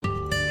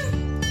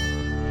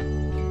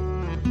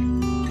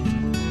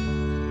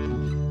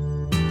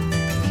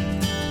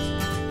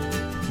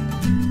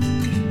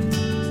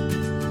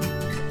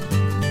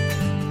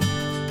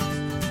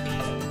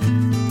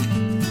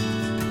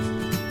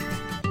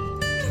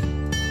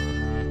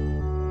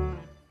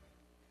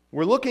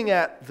We're looking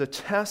at the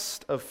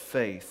test of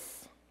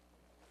faith.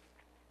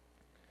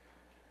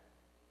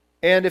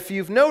 And if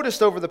you've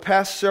noticed over the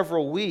past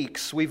several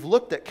weeks, we've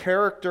looked at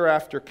character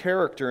after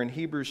character in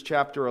Hebrews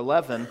chapter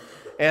 11,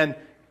 and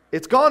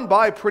it's gone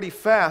by pretty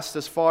fast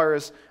as far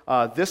as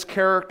this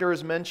character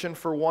is mentioned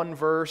for one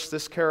verse,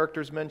 this character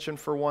is mentioned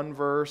for one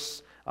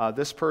verse,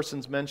 this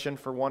person's mentioned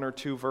for one or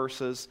two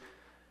verses.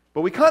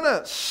 But we kind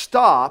of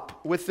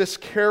stop with this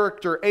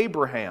character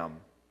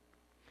Abraham.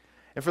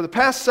 And for the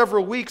past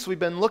several weeks, we've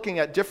been looking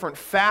at different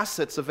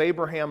facets of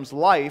Abraham's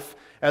life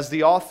as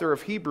the author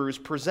of Hebrews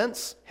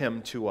presents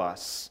him to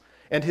us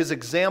and his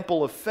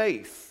example of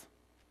faith.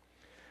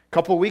 A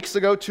couple weeks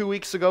ago, 2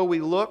 weeks ago, we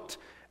looked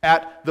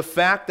at the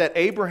fact that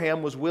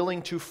Abraham was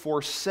willing to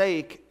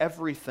forsake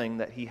everything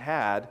that he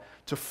had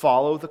to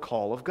follow the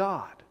call of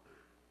God.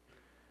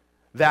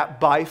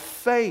 That by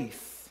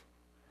faith,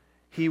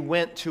 he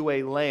went to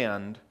a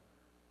land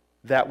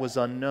that was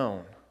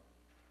unknown.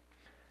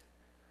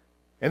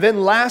 And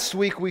then last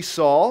week we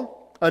saw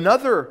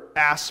another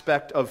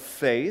aspect of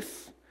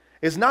faith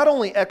is not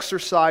only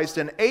exercised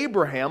in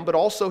Abraham, but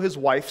also his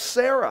wife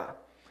Sarah.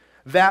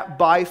 That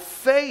by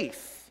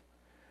faith,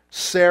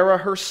 Sarah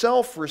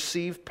herself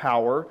received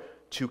power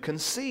to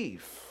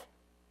conceive.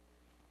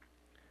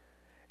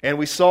 And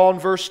we saw in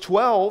verse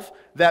 12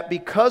 that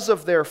because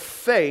of their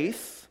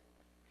faith,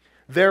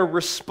 their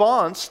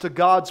response to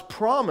God's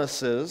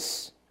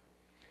promises,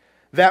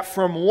 that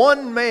from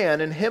one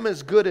man, and him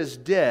as good as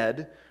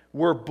dead,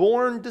 were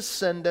born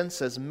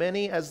descendants as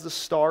many as the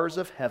stars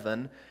of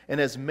heaven, and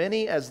as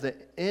many as the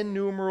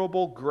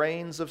innumerable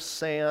grains of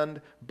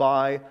sand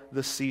by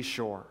the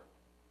seashore.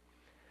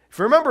 If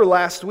you remember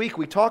last week,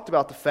 we talked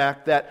about the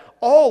fact that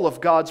all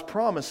of God's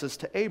promises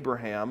to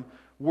Abraham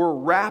were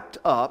wrapped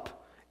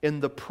up in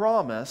the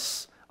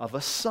promise of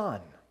a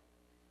son.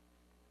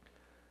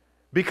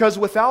 Because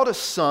without a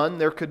son,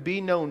 there could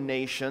be no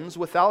nations.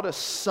 Without a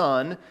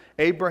son,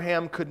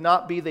 Abraham could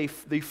not be the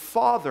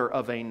father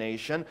of a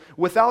nation.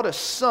 Without a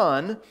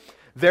son,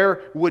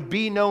 there would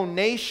be no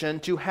nation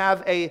to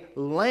have a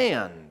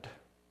land.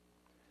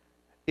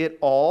 It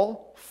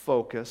all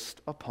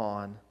focused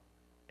upon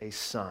a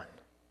son.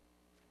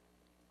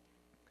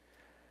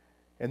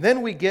 And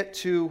then we get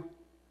to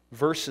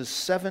verses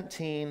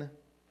 17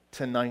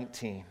 to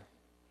 19.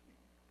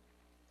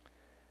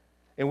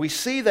 And we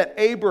see that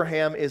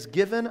Abraham is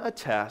given a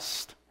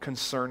test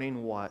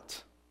concerning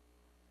what?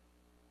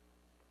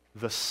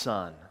 The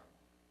son.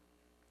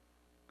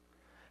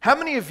 How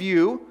many of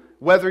you,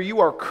 whether you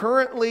are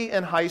currently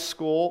in high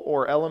school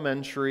or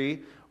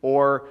elementary,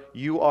 or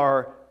you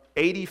are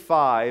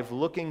 85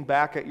 looking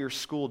back at your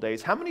school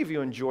days, how many of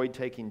you enjoyed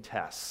taking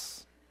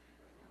tests?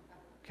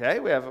 Okay,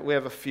 we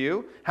have a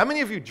few. How many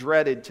of you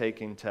dreaded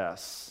taking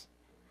tests?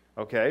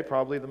 Okay,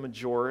 probably the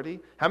majority.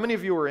 How many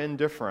of you were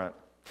indifferent?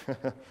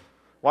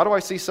 Why do I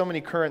see so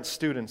many current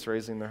students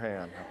raising their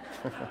hand?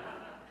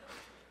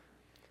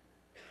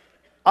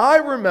 I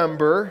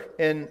remember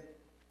in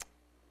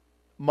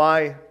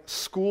my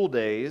school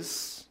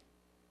days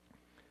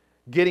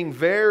getting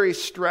very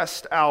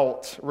stressed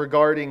out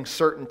regarding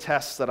certain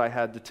tests that I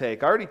had to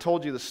take. I already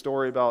told you the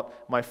story about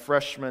my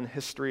freshman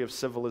history of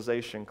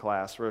civilization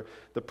class, where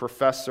the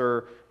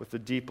professor with the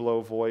deep,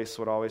 low voice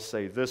would always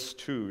say, "This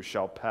too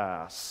shall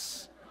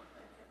pass."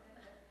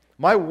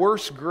 My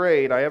worst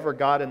grade I ever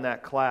got in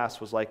that class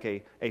was like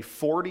a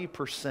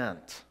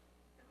 40%.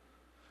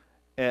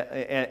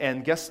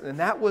 And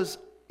that was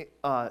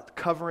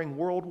covering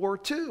World War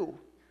II.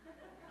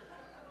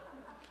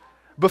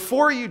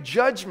 Before you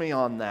judge me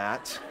on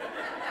that,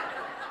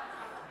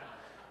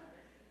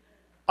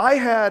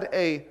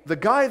 the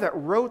guy that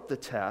wrote the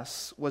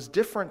tests was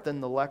different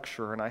than the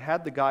lecturer, and I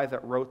had the guy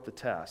that wrote the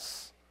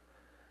tests.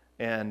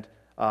 And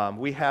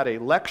we had a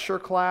lecture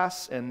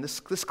class, and this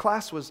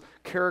class was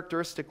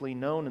characteristically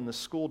known in the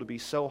school to be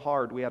so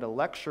hard. We had a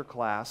lecture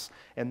class,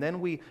 and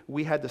then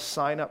we had to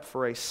sign up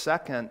for a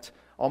second,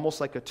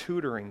 almost like a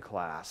tutoring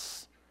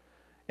class.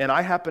 And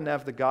I happened to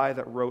have the guy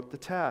that wrote the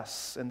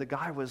tests, and the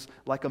guy was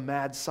like a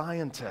mad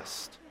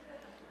scientist.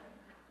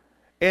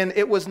 And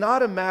it was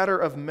not a matter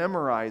of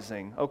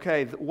memorizing,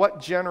 okay, what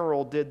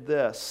general did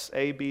this,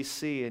 A, B,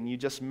 C, and you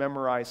just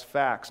memorize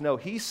facts. No,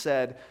 he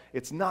said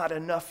it's not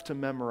enough to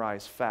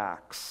memorize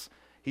facts.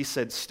 He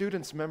said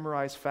students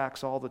memorize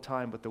facts all the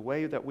time, but the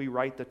way that we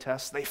write the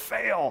tests, they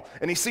fail.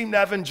 And he seemed to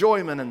have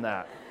enjoyment in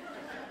that.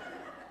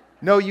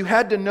 No, you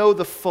had to know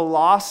the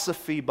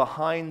philosophy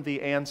behind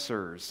the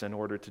answers in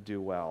order to do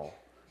well.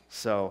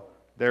 So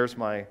there's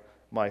my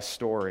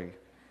story.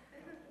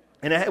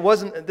 And it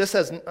wasn't,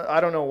 I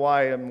don't know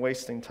why I'm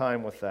wasting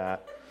time with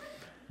that.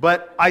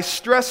 But I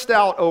stressed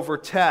out over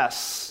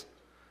tests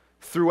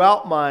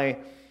throughout my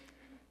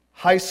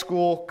high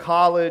school,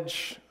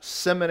 college,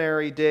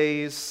 seminary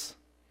days.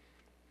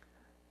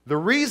 The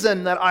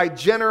reason that I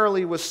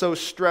generally was so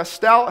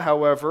stressed out,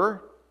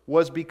 however,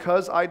 was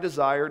because I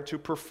desired to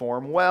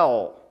perform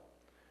well.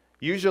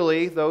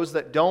 Usually, those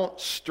that don't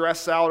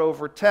stress out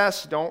over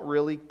tests don't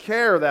really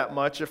care that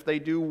much if they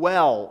do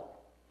well.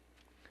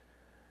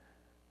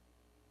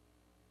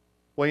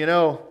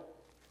 Well,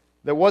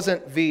 That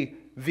wasn't the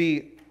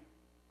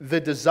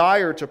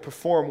desire to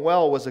perform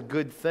well was a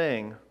good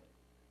thing.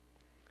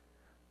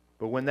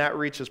 But when that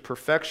reaches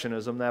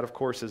perfectionism, that of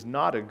course is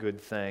not a good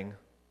thing.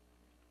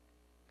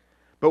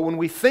 But when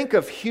we think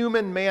of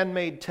human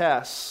man-made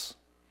tests,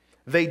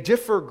 they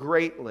differ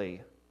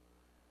greatly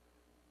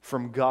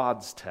from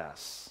God's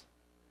tests.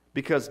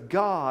 Because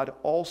God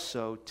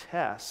also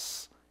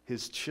tests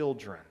His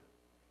children.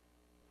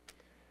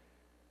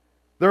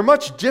 They're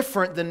much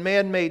different than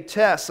man-made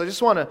tests. I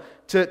just want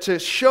to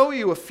show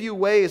you a few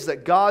ways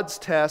that God's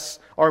tests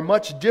are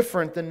much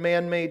different than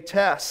man-made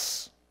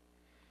tests.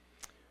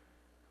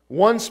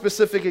 One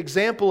specific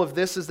example of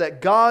this is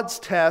that God's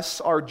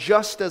tests are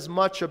just as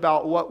much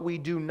about what we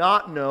do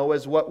not know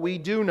as what we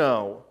do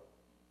know.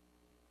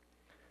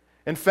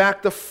 In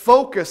fact, the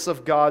focus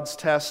of God's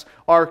tests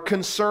are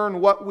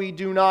concern what we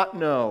do not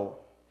know.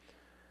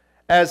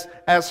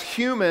 As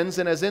humans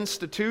and as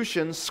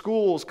institutions,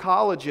 schools,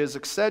 colleges,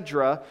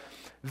 etc.,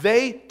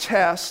 they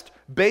test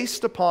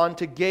based upon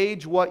to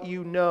gauge what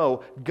you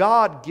know.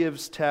 God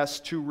gives tests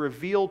to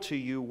reveal to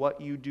you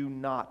what you do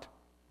not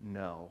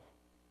know.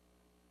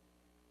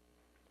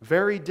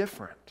 Very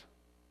different.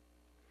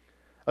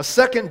 A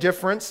second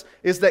difference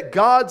is that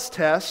God's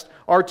tests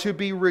are to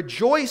be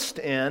rejoiced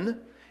in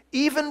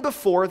even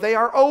before they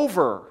are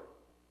over.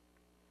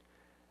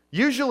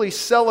 Usually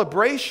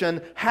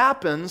celebration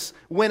happens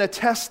when a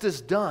test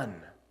is done.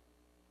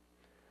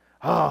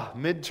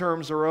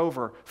 Midterms are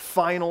over.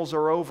 Finals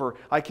are over.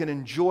 I can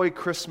enjoy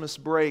Christmas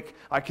break.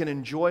 I can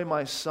enjoy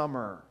my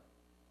summer.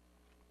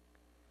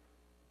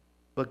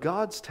 But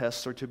God's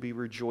tests are to be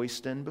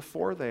rejoiced in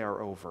before they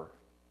are over.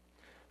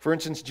 For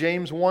instance,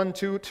 James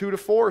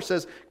 1:2-4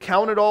 says,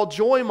 "Count it all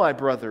joy, my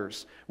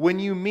brothers, when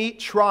you meet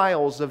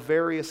trials of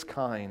various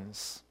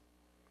kinds."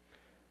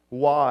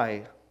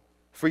 Why?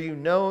 For you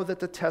know that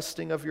the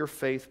testing of your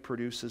faith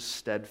produces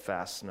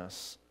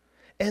steadfastness.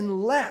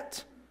 And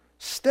let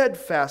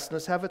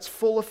steadfastness have its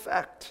full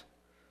effect,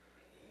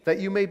 that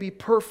you may be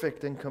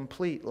perfect and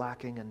complete,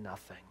 lacking in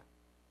nothing.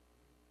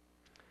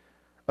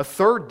 A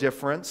third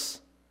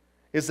difference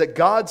is that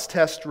God's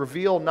tests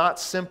reveal not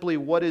simply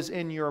what is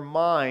in your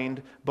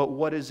mind, but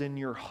what is in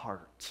your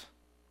heart.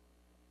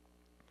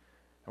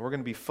 And we're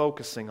going to be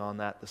focusing on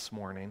that this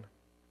morning.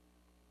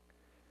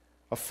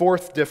 A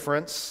fourth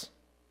difference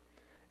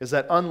is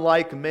that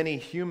unlike many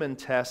human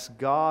tests,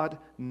 God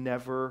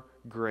never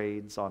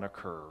grades on a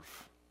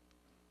curve.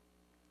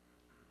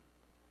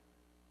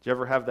 Did you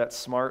ever have that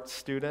smart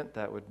student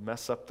that would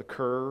mess up the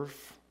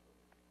curve?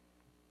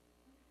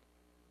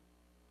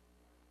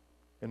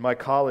 In my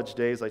college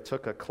days, I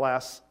took a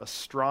class,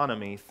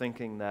 astronomy,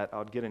 thinking that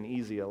I'd get an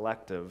easy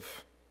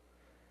elective.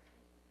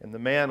 And the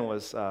man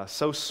was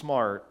so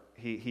smart,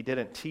 he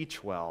didn't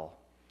teach well.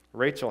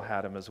 Rachel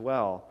had him as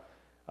well.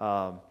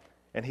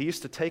 And he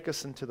used to take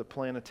us into the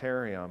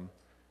planetarium,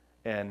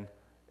 and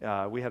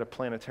we had a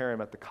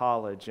planetarium at the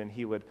college, and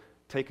he would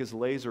take his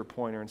laser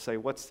pointer and say,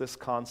 "What's this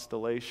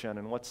constellation,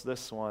 and what's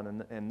this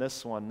one, and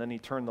this one?" And then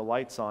he'd turn the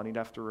lights on. He'd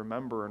have to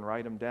remember and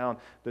write them down.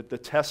 The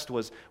test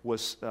was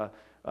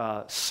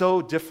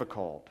so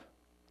difficult.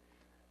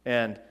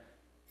 And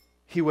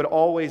he would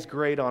always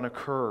grade on a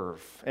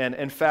curve. And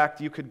in fact,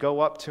 you could go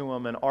up to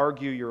him and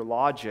argue your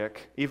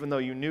logic, even though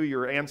you knew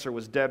your answer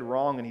was dead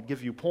wrong, and he'd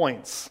give you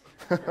points.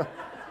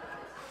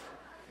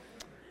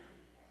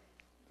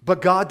 But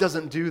God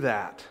doesn't do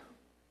that.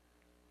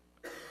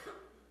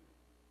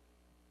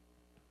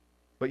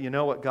 But you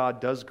know what God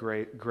does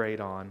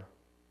grade on?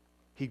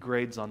 He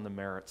grades on the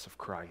merits of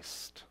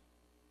Christ.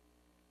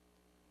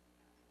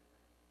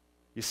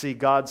 You see,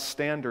 God's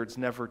standards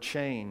never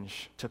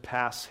change to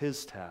pass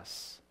His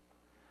tests.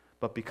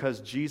 But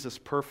because Jesus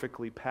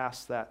perfectly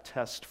passed that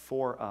test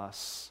for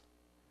us,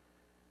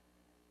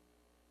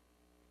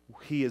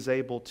 He is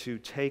able to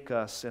take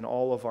us in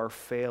all of our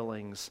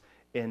failings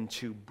and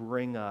to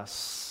bring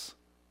us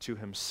to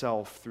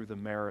Himself through the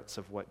merits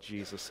of what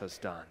Jesus has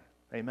done.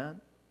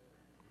 Amen?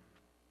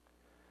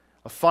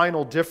 A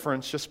final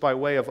difference, just by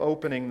way of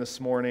opening this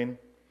morning,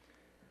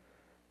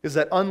 is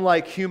that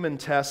unlike human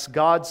tests,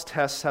 God's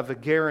tests have a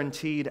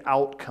guaranteed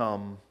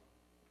outcome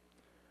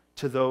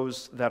to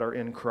those that are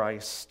in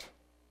Christ.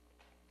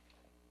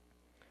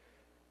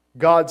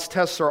 God's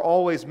tests are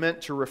always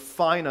meant to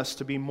refine us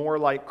to be more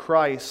like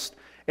Christ,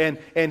 and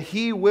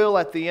He will,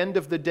 at the end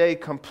of the day,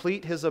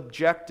 complete His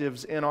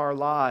objectives in our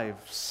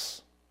lives.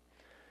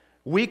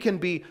 We can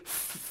be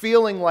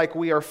feeling like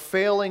we are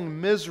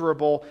failing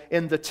miserable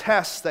in the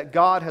tests that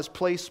God has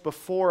placed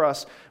before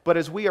us, but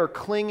as we are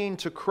clinging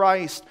to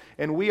Christ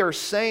and we are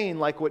saying,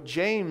 like what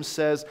James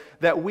says,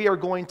 that we are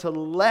going to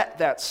let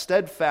that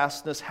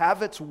steadfastness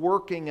have its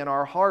working in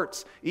our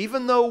hearts,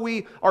 even though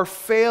we are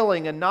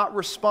failing and not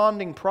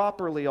responding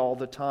properly all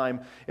the time.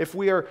 If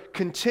we are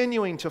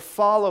continuing to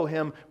follow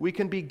Him, we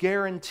can be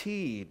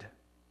guaranteed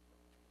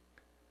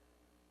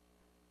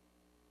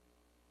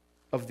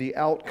of the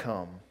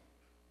outcome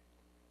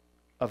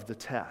of the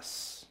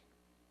tests.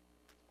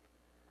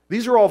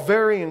 These are all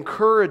very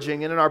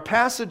encouraging, and in our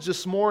passage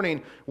this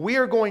morning, we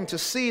are going to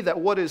see that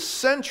what is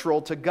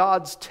central to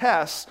God's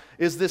tests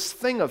is this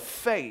thing of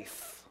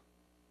faith.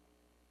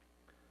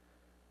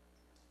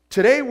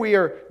 Today we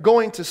are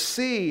going to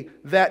see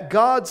that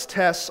God's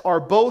tests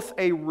are both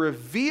a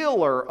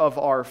revealer of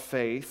our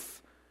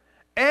faith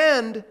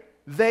and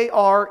they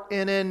are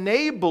an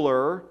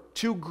enabler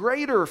to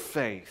greater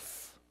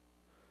faith.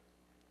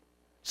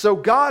 So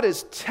God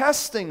is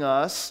testing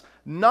us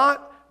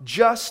not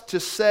just to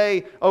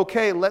say,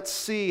 okay, let's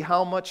see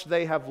how much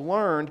they have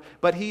learned,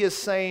 but He is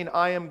saying,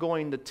 I am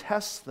going to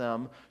test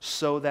them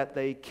so that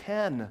they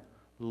can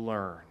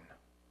learn.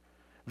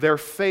 Their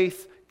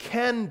faith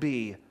can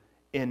be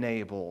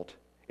enabled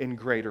in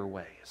greater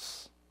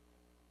ways.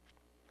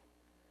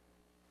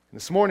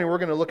 This morning we're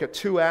going to look at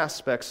two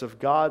aspects of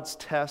God's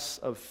tests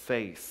of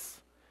faith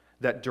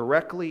that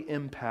directly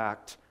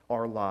impact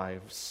our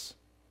lives.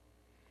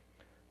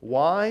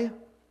 Why?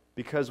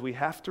 Because we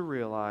have to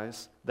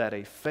realize that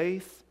a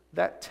faith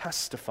that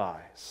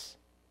testifies,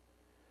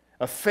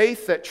 a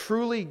faith that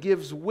truly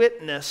gives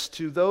witness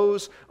to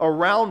those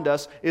around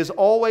us, is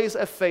always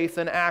a faith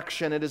in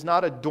action. It is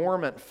not a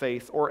dormant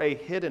faith or a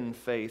hidden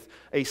faith,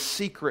 a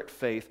secret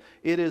faith.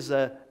 It is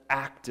an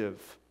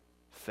active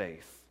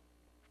faith.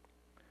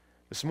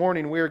 This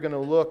morning we are going to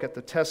look at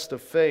the test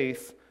of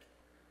faith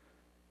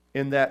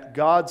in that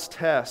God's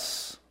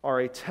tests are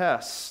a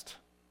test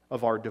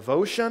of our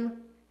devotion,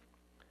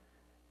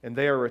 and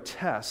they are a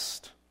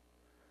test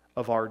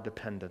of our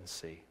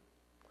dependency.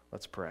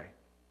 Let's pray.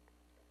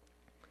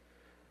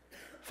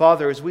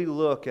 Father, as we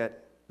look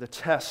at the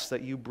tests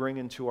that You bring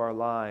into our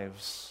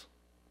lives,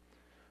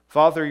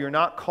 Father, You're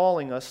not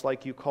calling us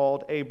like You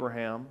called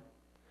Abraham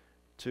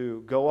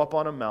to go up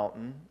on a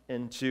mountain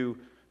and to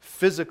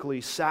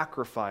physically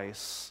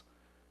sacrifice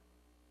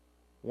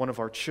one of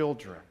our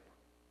children.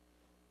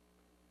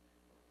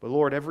 But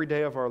Lord, every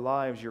day of our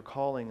lives You're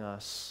calling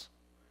us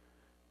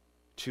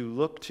to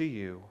look to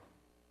You.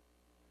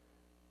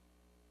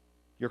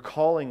 You're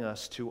calling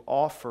us to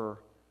offer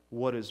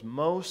what is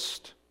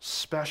most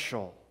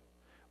special,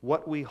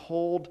 what we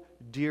hold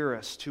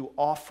dearest, to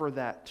offer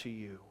that to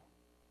You.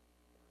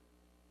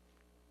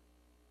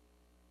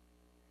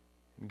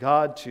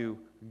 God, to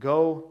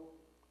go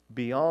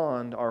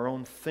beyond our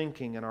own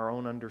thinking and our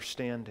own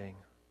understanding,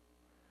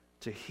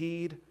 to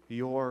heed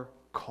Your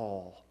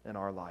call in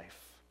our life.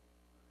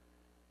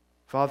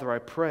 Father, I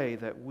pray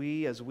that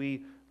we, as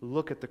we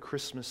look at the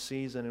Christmas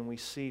season and we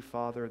see,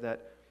 Father,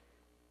 that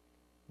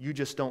You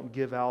just don't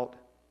give out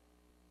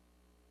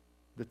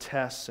the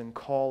tests and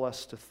call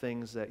us to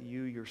things that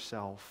You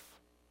Yourself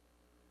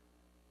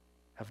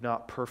have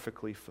not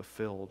perfectly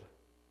fulfilled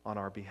on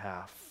our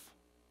behalf.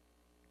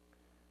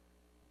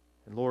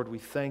 And Lord, we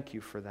thank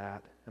You for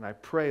that. And I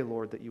pray,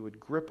 Lord, that You would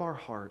grip our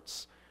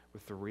hearts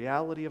with the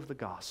reality of the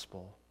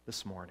gospel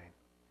this morning.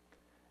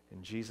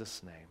 In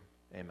Jesus' name,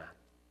 amen.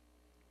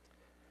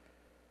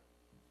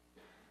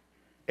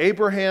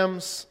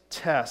 Abraham's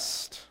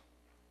test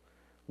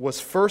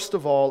was first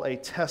of all a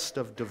test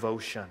of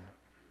devotion.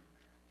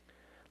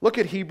 Look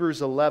at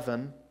Hebrews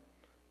 11,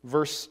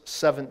 verse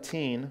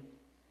 17.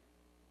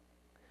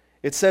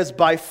 It says,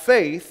 "By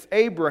faith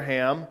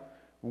Abraham,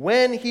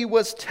 when he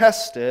was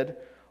tested,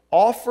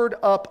 offered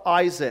up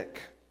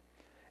Isaac.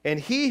 And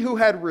he who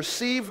had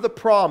received the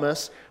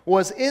promise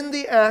was in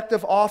the act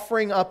of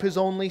offering up his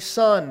only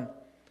son,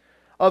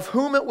 of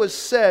whom it was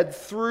said,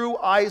 through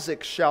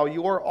Isaac shall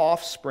your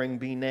offspring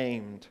be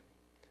named.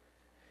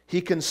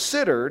 He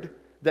considered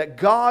that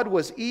God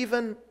was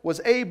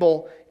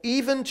able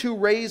even to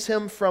raise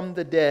him from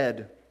the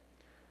dead,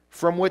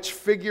 from which,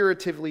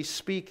 figuratively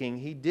speaking,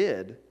 He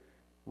did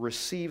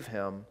receive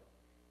him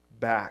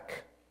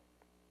back."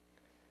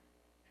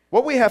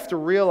 What we have to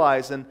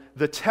realize in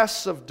the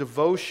tests of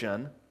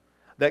devotion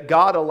that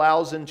God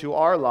allows into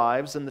our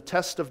lives, and the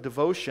test of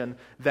devotion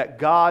that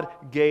God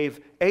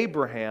gave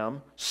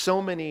Abraham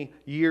so many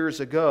years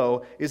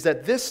ago, is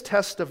that this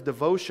test of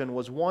devotion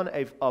was one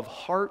of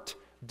heart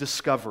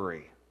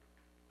discovery.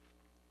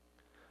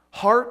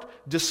 Heart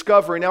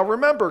discovery. Now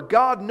remember,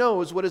 God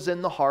knows what is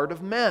in the heart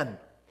of men.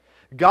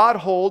 God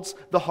holds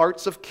the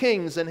hearts of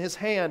kings in His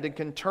hand and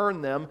can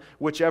turn them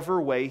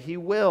whichever way He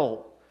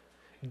will.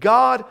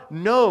 God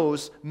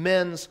knows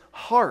men's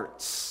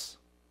hearts.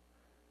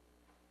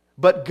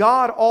 But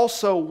God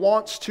also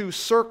wants to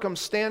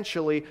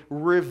circumstantially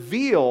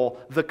reveal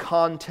the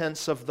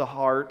contents of the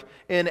heart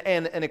in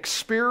an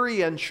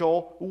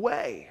experiential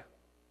way.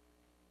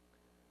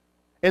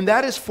 And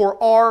that is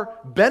for our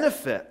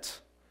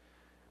benefit.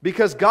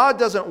 Because God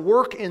doesn't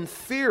work in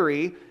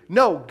theory.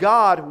 No,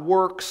 God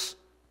works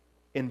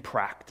in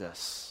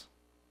practice.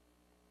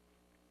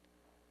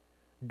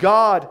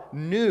 God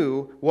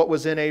knew what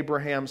was in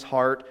Abraham's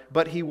heart,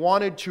 but He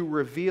wanted to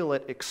reveal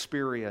it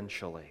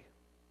experientially.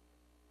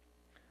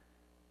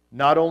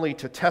 Not only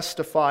to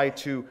testify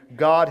to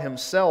God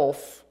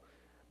Himself,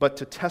 but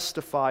to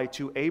testify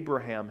to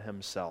Abraham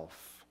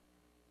himself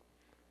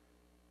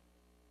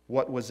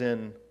what was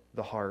in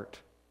the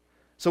heart.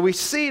 So we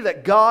see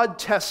that God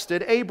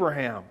tested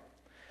Abraham.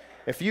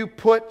 If you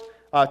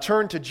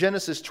turn to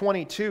Genesis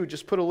 22,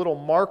 just put a little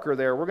marker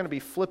there. We're going to be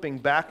flipping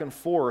back and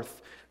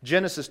forth.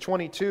 Genesis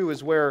 22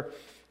 is where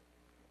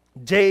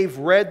Dave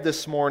read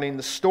this morning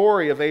the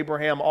story of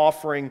Abraham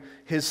offering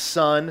his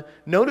son.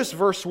 Notice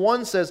verse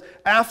 1 says,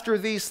 after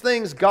these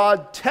things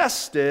God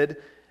tested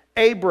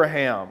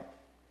Abraham.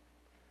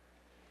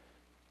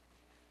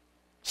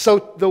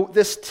 So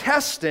this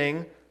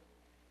testing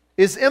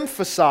is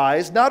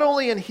emphasized not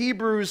only in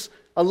Hebrews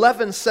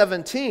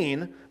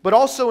 11:17, but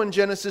also in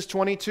Genesis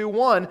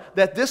 22:1,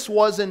 that this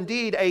was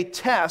indeed a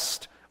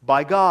test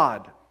by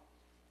God.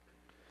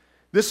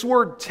 This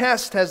word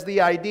test has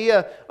the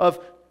idea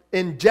of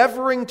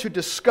endeavoring to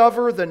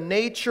discover the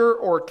nature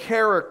or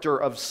character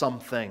of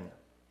something.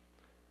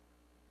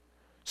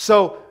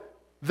 So,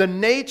 the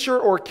nature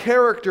or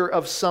character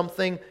of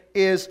something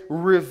is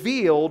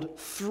revealed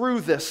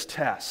through this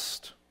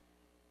test.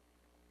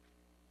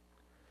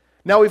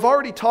 Now, we've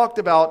already talked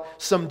about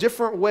some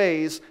different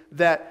ways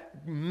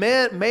that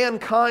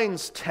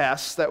mankind's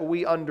tests that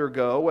we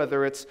undergo,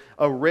 whether it's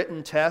a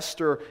written test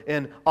or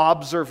an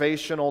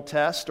observational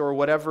test or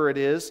whatever it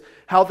is,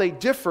 how they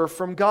differ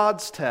from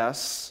God's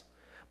tests.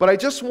 But I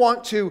just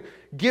want to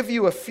give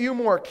you a few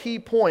more key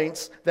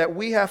points that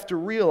we have to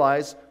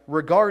realize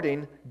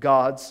regarding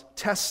God's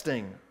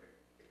testing.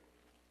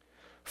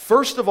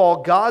 First of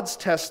all, God's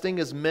testing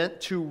is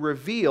meant to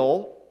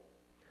reveal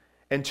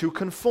and to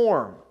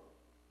conform.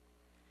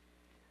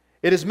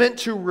 It is meant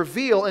to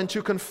reveal and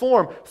to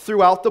conform.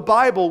 Throughout the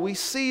Bible, we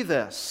see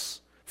this.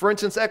 For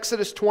instance,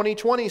 Exodus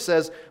 20:20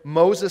 says,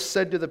 Moses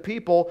said to the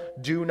people,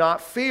 do not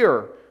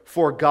fear,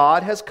 for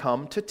God has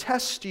come to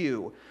test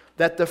you,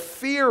 that the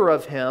fear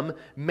of Him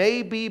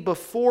may be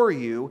before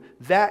you,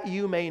 that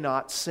you may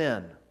not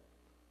sin.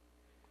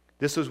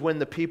 This was when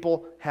the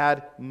people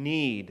had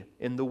need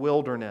in the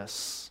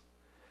wilderness.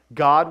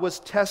 God was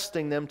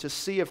testing them to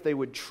see if they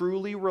would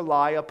truly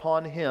rely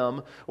upon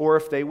Him or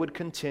if they would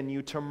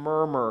continue to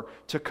murmur,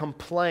 to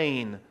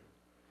complain,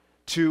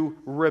 to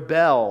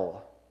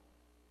rebel.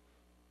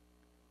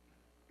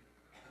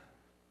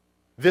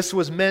 This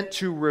was meant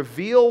to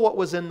reveal what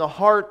was in the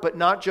heart, but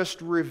not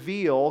just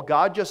reveal.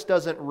 God just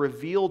doesn't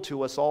reveal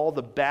to us all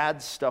the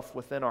bad stuff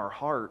within our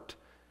heart.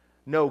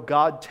 No,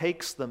 God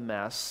takes the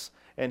mess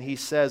and He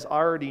says, I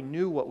already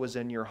knew what was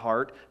in your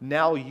heart.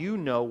 Now you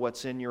know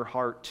what's in your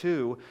heart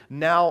too.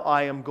 Now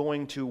I am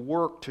going to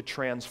work to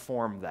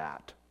transform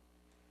that.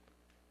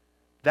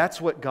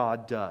 That's what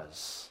God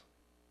does,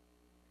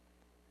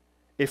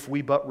 if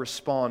we but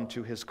respond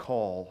to His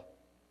call.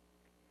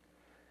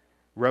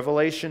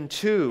 Revelation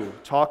 2,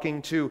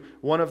 talking to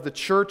one of the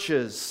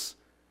churches,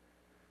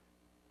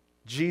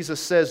 Jesus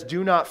says,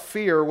 do not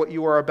fear what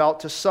you are about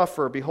to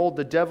suffer. Behold,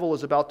 the devil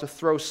is about to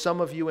throw some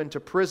of you into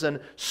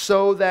prison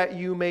so that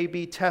you may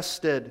be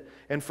tested.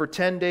 And for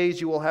 10 days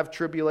you will have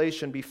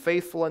tribulation. Be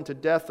faithful unto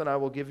death, and I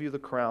will give you the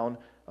crown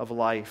of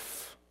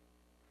life.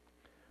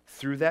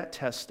 Through that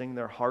testing,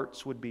 their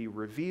hearts would be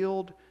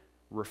revealed,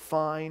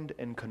 refined,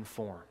 and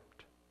conformed.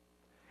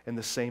 And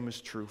the same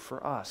is true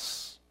for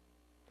us.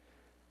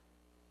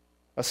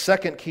 A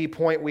second key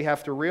point we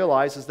have to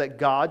realize is that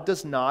God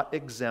does not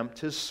exempt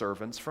His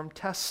servants from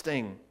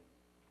testing.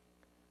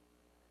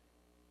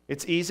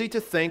 It's easy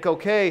to think,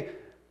 okay,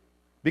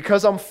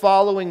 because I'm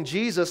following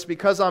Jesus,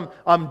 because I'm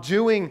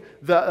following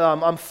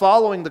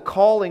the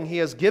calling He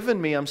has given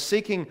me, I'm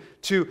seeking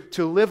to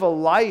live a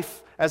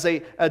life as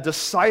a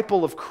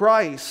disciple of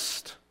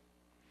Christ.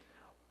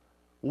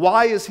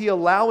 Why is He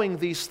allowing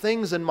these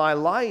things in my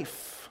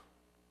life?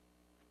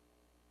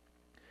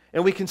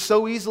 And we can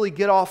so easily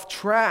get off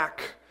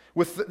track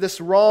with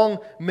this wrong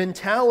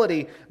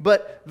mentality.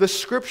 But the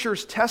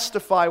Scriptures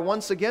testify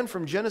once again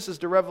from Genesis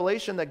to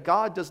Revelation that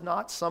God does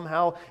not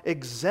somehow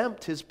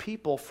exempt His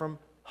people from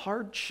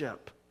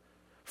hardship,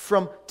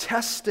 from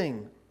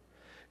testing.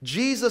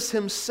 Jesus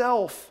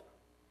Himself,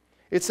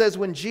 it says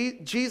when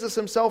Jesus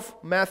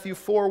Himself, Matthew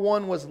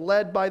 4:1, was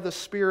led by the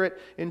Spirit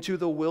into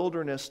the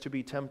wilderness to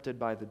be tempted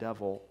by the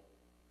devil.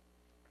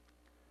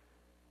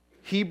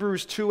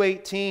 Hebrews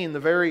 2:18, the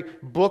very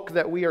book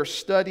that we are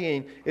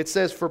studying, it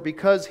says, for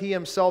because He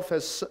Himself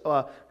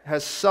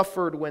has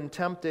suffered when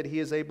tempted, He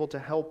is able to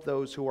help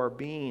those who are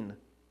being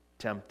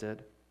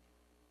tempted.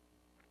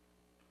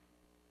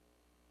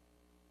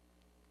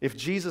 If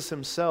Jesus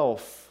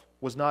Himself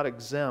was not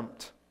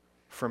exempt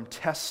from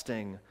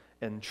testing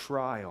and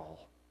trial,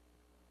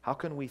 how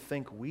can we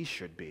think we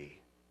should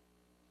be?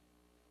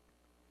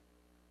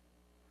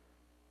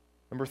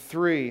 Number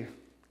 3,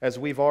 as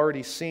we've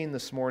already seen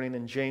this morning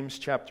in James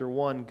chapter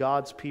 1,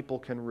 God's people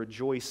can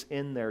rejoice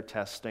in their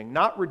testing.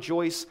 Not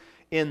rejoice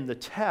in the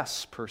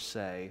tests per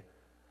se,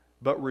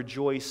 but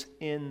rejoice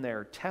in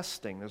their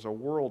testing. There's a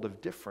world of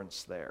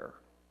difference there.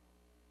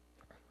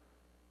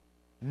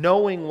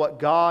 Knowing what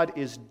God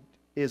is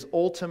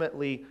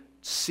ultimately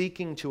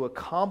seeking to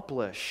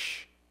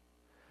accomplish,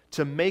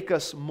 to make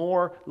us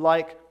more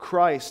like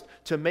Christ,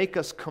 to make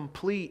us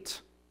complete,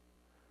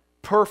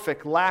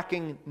 perfect,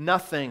 lacking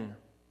nothing.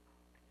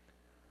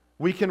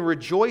 We can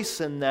rejoice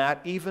in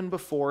that even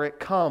before it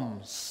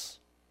comes.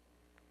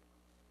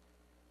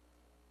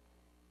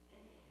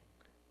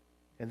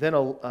 And then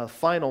a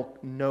final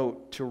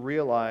note to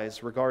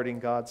realize regarding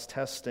God's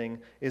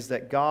testing is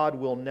that God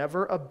will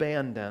never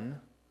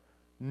abandon,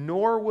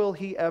 nor will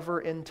He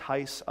ever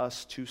entice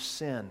us to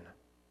sin.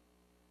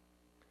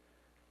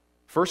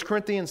 1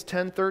 Corinthians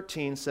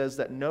 10:13 says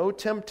that no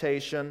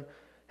temptation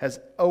has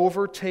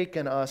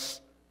overtaken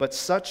us but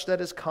such that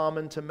is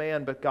common to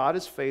man. But God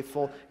is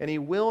faithful, and He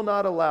will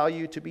not allow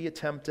you to be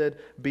tempted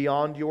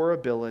beyond your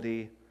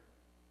ability,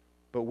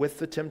 but with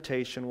the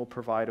temptation will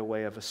provide a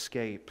way of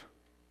escape.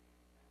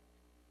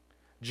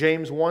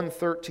 James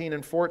 1:13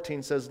 and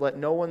 14 says, "Let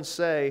no one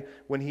say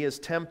when he is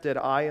tempted,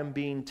 I am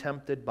being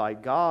tempted by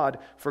God,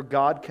 for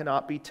God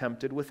cannot be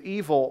tempted with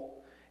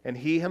evil, and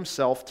He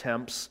Himself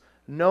tempts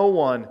no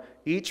one.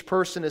 Each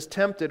person is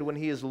tempted when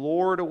he is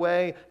lured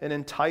away and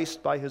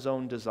enticed by his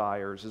own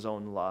desires, his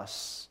own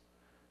lusts."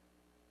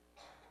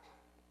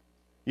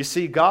 You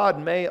see, God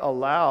may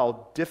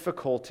allow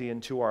difficulty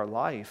into our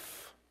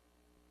life.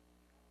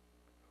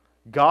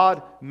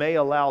 God may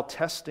allow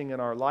testing in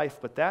our life,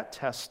 but that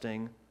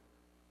testing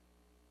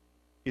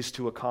is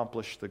to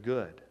accomplish the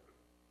good.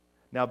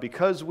 Now,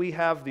 because we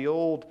have the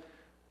old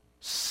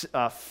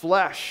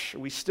flesh,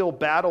 we still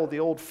battle the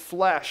old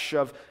flesh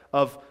of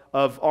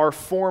our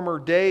former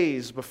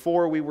days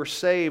before we were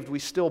saved. We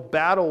still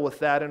battle with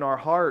that in our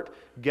heart.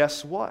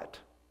 Guess what?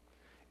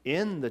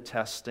 In the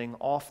testing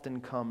often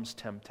comes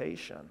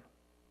temptation.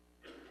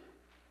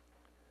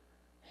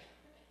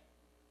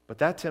 But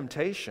that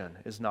temptation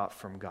is not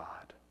from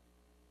God.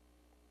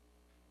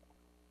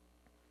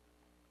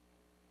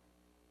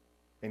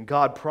 And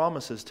God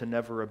promises to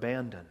never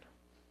abandon.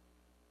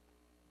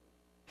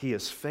 He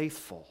is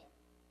faithful.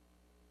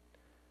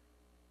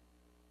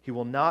 He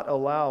will not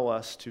allow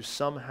us to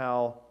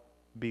somehow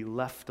be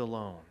left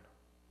alone,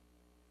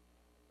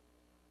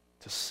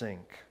 to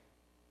sink.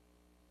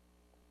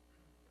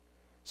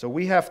 So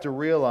we have to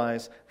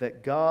realize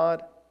that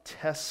God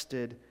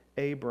tested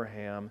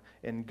Abraham,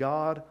 and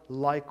God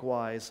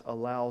likewise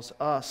allows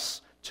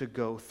us to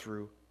go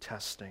through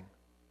testing.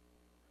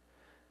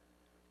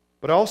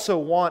 But I also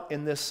want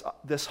in this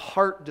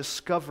heart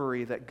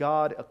discovery that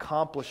God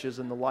accomplishes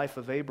in the life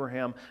of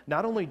Abraham,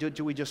 not only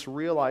do we just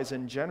realize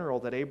in general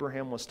that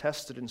Abraham was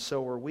tested and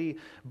so were we,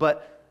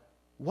 but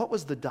what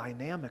was the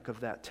dynamic of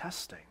that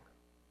testing?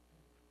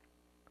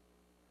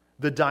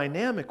 The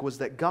dynamic was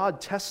that God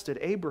tested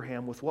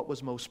Abraham with what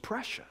was most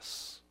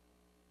precious.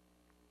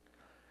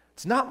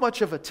 It's not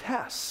much of a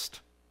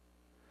test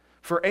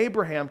for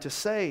Abraham to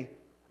say,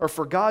 or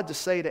for God to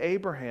say to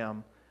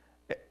Abraham,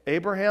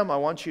 "Abraham, I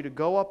want you to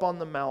go up on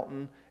the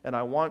mountain and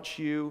I want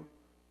you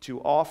to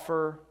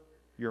offer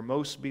your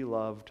most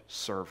beloved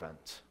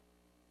servant.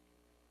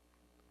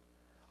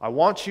 I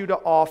want you to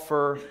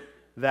offer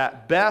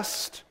that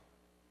best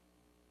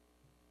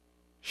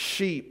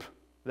sheep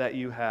that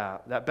you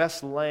have, that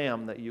best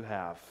lamb that you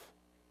have.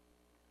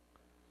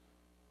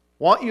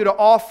 Want you to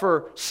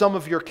offer some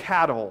of your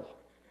cattle."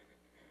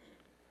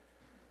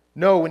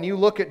 No, when you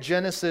look at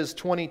Genesis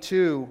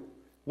 22,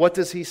 what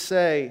does He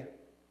say?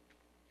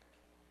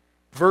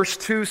 Verse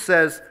 2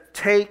 says,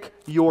 "Take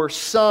your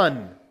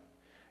son,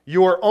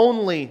 your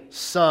only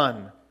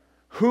son,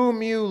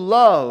 whom you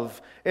love,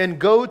 and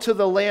go to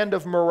the land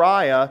of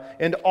Moriah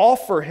and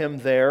offer him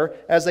there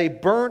as a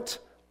burnt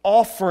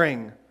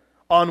offering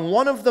on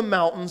one of the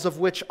mountains of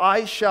which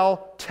I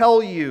shall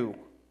tell you."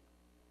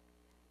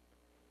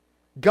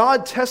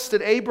 God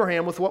tested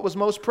Abraham with what was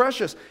most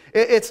precious.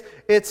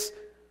 It's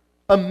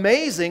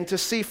amazing to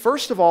see,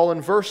 first of all,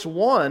 in verse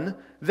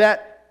 1,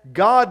 that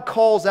God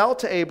calls out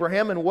to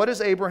Abraham, and what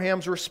is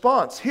Abraham's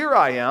response? "Here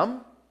I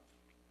am."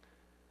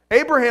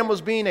 Abraham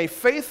was being a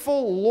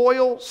faithful,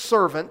 loyal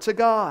servant to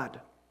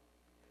God.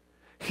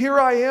 "Here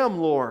I am,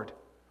 Lord.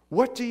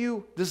 What do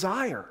you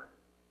desire?"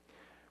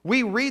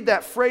 We read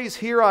that phrase,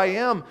 "Here I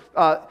am,"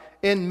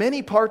 in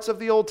many parts of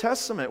the Old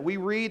Testament. We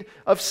read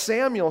of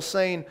Samuel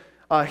saying,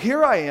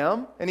 "Here I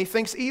am," and he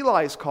thinks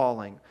Eli's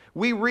calling.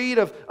 We read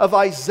of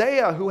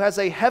Isaiah, who has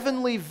a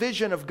heavenly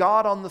vision of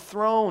God on the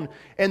throne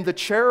and the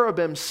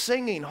cherubim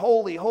singing,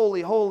 "Holy,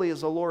 holy, holy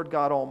is the Lord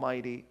God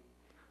Almighty."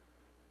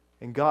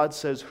 And God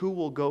says, "Who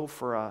will go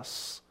for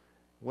us?"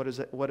 What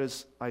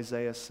does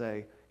Isaiah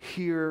say?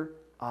 "Here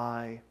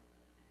I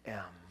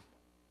am."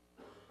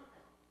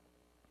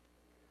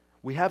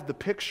 We have the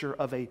picture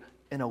of an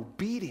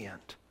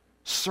obedient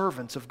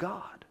servant of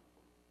God.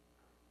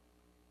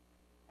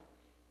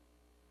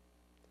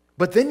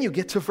 But then you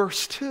get to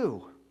verse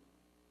 2.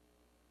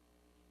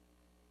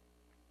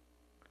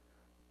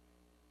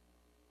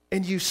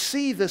 And you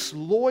see this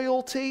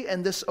loyalty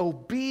and this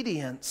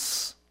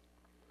obedience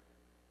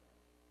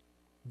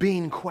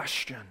being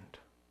questioned.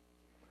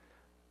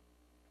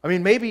 I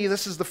mean, maybe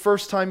this is the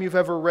first time you've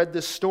ever read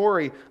this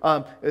story.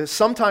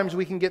 Sometimes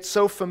we can get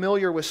so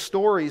familiar with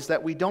stories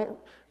that we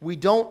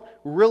don't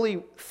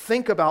really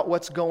think about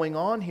what's going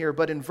on here.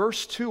 But in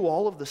verse 2,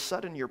 all of a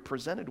sudden you're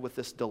presented with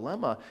this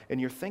dilemma and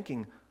you're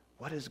thinking,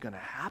 what is going to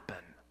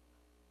happen?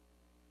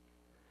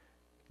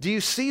 Do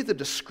you see the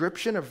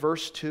description of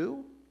verse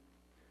 2?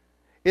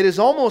 It is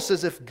almost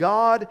as if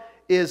God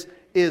is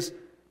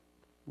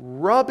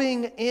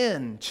rubbing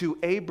in to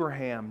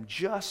Abraham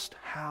just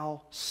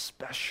how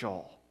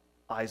special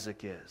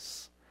Isaac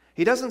is.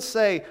 He doesn't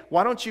say,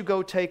 why don't you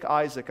go take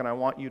Isaac and I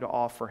want you to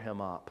offer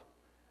him up.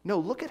 No,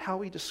 look at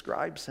how he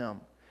describes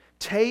him.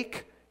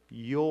 Take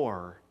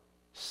your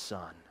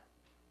son.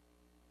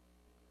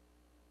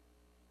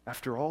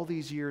 After all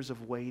these years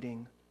of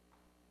waiting,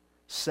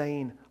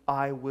 saying,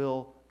 I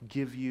will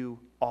give you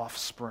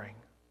offspring.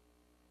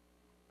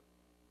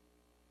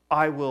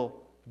 I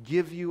will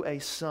give you a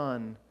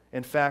son.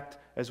 In fact,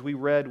 as we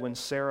read when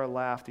Sarah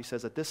laughed, he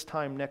says, at this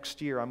time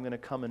next year, I'm going to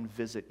come and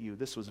visit you.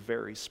 This was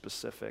very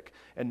specific.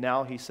 And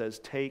now he says,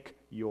 take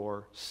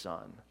your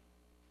son.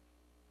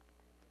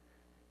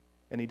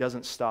 And he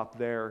doesn't stop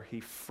there. He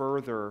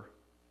further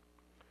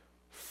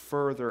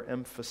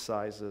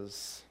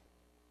emphasizes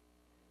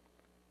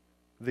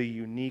the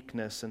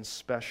uniqueness and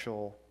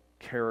special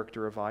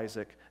character of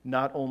Isaac.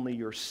 Not only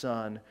your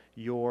son,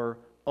 your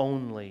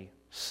only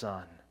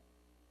son,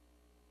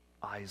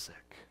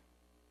 Isaac.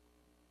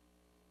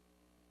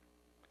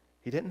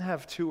 He didn't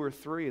have two or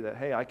three that,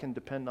 hey, I can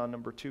depend on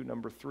number two,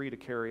 number three to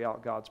carry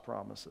out God's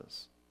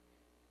promises.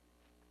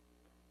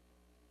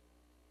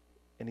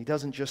 And he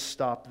doesn't just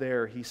stop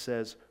there. He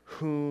says,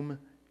 whom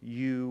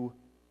you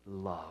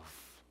love.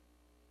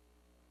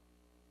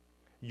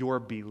 Your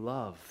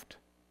beloved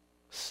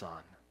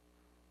son.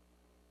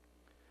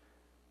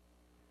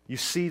 You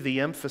see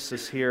the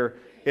emphasis here.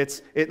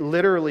 It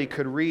literally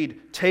could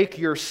read, take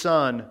your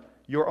son,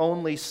 your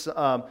only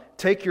son,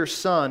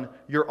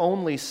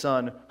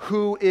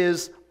 who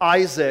is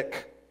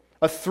Isaac.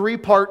 A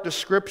three-part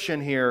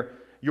description here.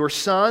 Your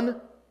son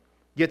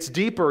gets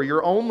deeper.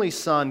 Your only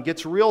son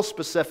gets real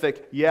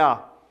specific. Yeah,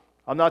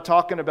 I'm not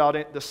talking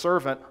about the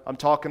servant. I'm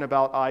talking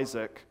about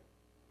Isaac.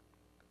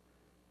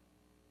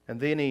 And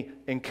then he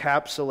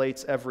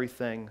encapsulates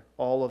everything,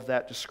 all of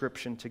that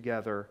description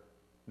together.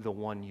 The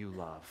one you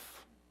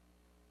love.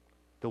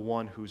 The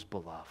one who's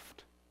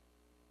beloved.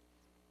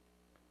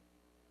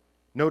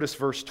 Notice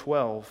verse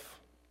 12.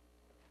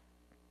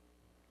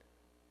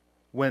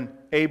 When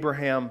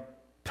Abraham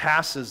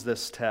passes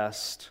this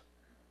test,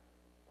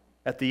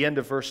 at the end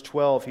of verse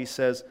 12, he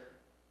says,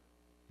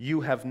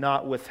 you have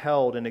not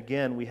withheld, and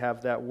again we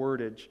have that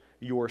wordage,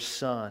 your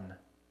son,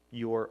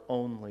 your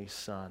only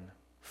son,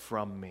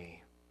 from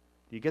me.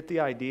 Do you get the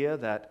idea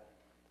that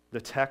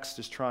the text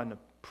is trying to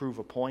prove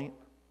a point?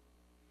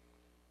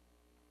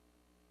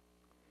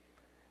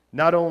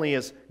 Not only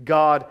is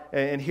God,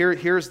 and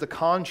here's the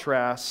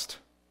contrast,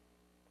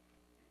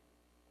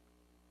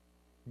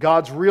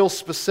 God's real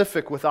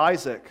specific with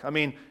Isaac. I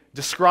mean,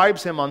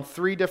 describes him on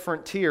three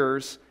different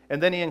tiers,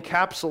 and then he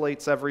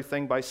encapsulates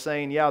everything by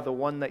saying, yeah, the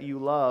one that you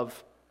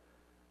love.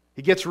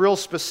 He gets real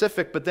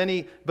specific, but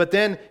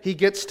then he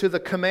gets to the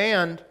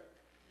command.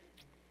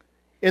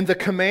 And the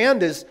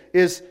command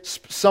is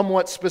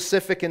somewhat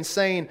specific in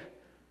saying,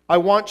 I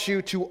want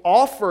you to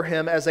offer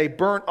him as a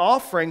burnt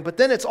offering, but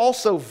then it's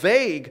also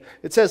vague.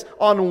 It says,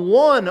 on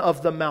one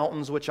of the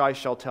mountains which I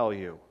shall tell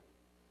you.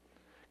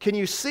 Can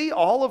you see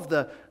all of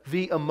the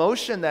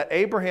emotion that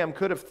Abraham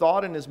could have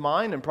thought in his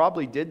mind and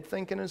probably did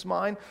think in his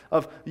mind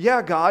of,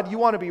 yeah, God, you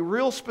want to be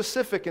real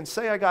specific and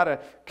say I got to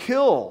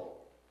kill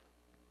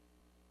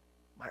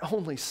my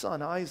only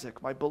son,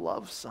 Isaac, my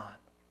beloved son.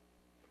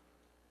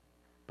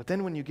 But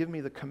then when you give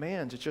me the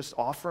command to just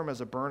offer him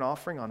as a burnt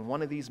offering on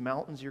one of these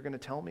mountains you're going to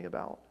tell me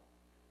about.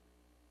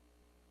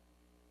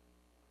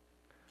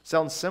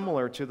 Sounds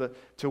similar to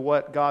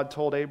what God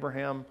told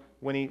Abraham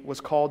when he was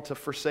called to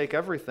forsake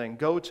everything.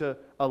 Go to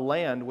a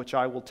land which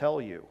I will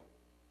tell you.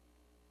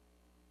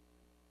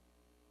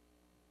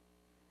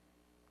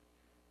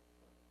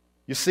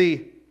 You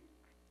see,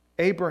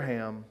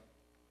 Abraham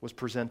was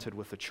presented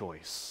with a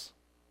choice.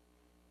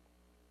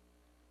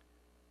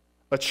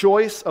 A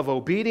choice of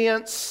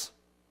obedience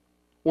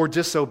or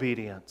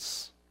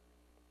disobedience.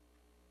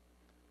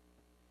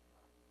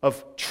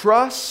 Of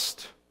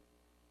trust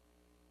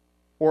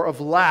or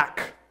of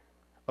lack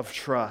of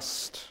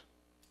trust.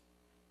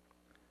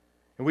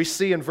 And we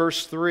see in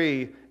verse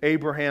 3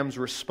 Abraham's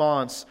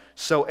response.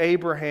 So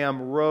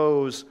Abraham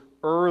rose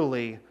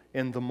early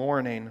in the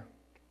morning,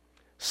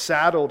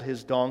 saddled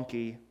his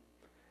donkey,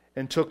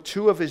 and took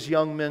two of his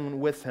young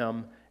men with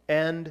him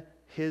and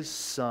his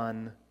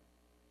son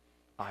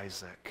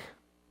Isaac.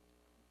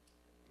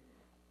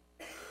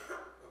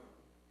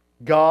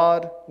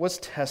 God was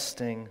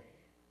testing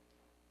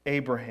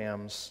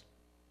Abraham's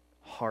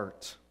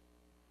heart.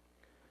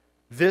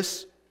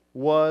 This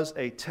was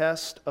a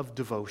test of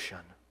devotion.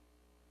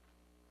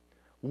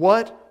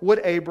 What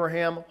would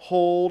Abraham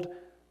hold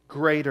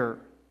greater?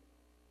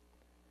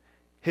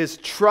 His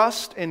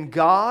trust in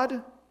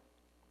God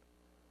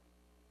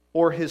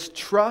or his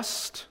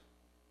trust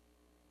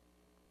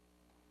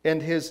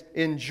and his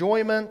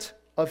enjoyment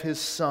of his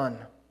son?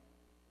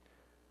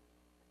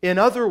 In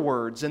other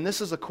words, and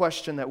this is a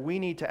question that we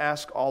need to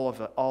ask all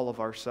of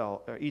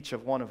ourselves, each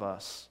of one of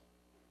us.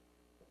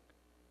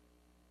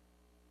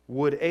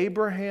 Would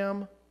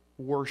Abraham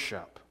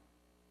worship?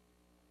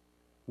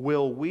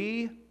 Will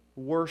we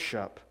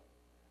worship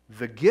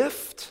the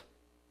gift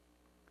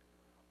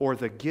or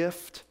the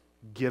gift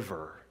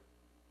giver?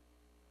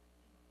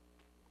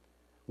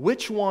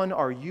 Which one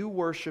are you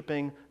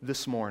worshiping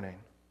this morning?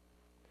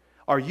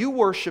 Are you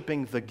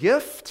worshiping the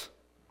gift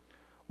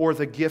or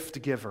the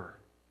gift giver?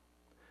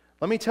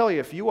 Let me tell you,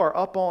 if you are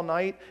up all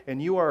night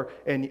and you are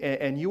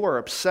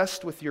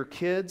obsessed with your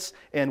kids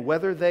and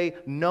whether they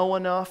know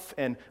enough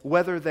and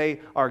whether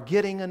they are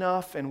getting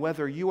enough and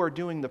whether you are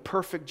doing the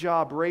perfect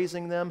job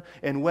raising them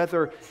and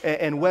whether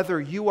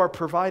you are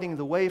providing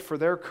the way for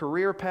their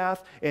career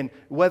path and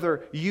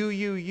whether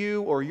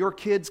you or your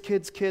kids,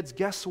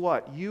 guess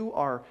what? You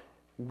are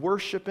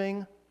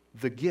worshiping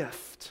the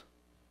gift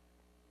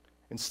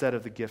instead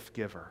of the gift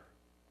giver.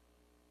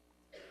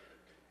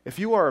 If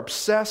you are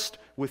obsessed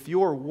with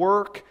your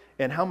work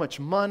and how much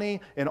money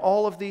and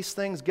all of these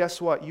things,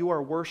 guess what? You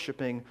are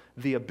worshiping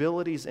the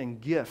abilities and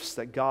gifts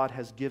that God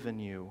has given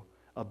you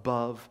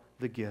above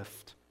the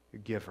gift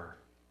giver.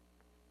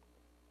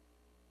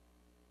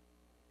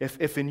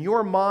 If in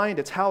your mind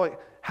it's how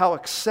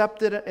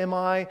accepted am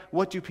I?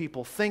 What do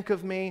people think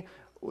of me?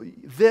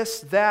 This,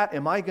 that,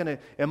 am I gonna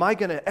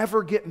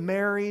ever get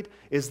married?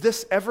 Is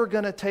this ever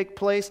gonna take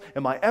place?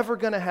 Am I ever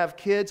gonna have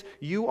kids?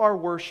 You are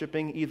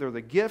worshiping either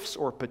the gifts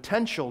or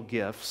potential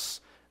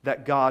gifts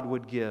that God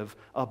would give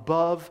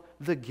above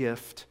the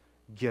gift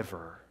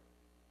giver.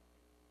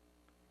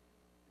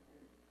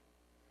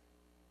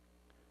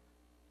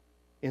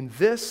 And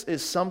this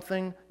is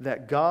something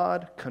that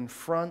God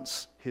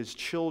confronts His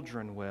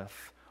children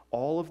with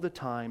all of the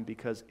time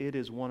because it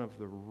is one of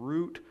the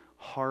root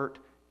heart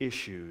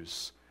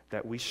issues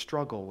that we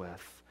struggle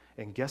with.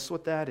 And guess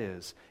what that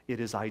is? It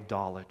is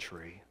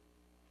idolatry.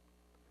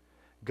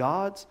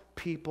 God's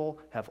people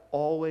have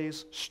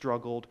always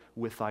struggled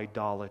with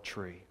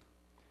idolatry.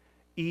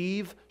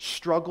 Eve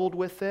struggled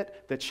with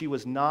it, that she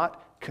was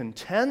not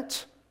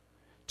content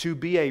to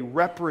be a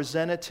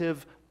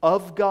representative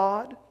of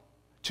God,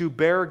 to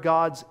bear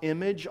God's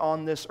image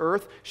on this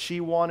earth. She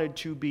wanted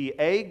to be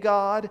a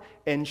God,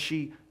 and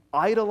she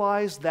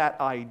idolized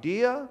that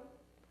idea,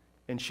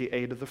 and she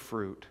ate of the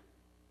fruit.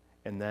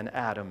 And then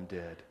Adam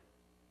did.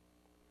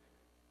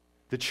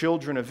 The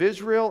children of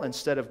Israel,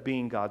 instead of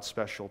being God's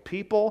special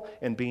people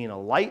and being a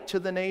light to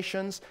the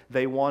nations,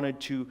 they wanted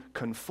to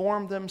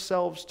conform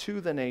themselves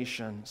to the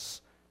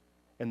nations.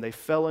 And they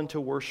fell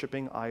into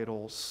worshiping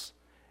idols.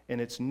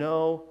 And it's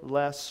no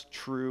less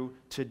true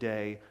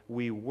today.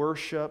 We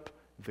worship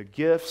the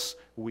gifts,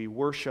 we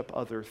worship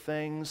other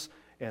things,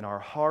 and our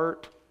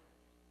heart,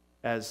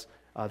 as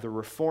the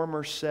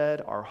Reformer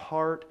said, our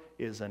heart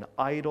is an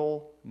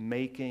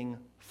idol-making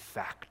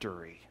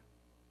factory.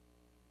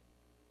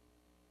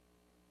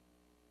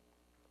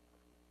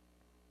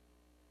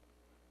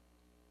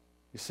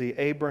 You see,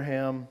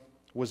 Abraham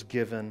was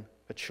given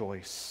a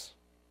choice.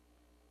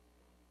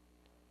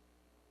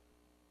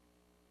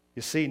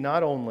 You see,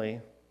 not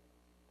only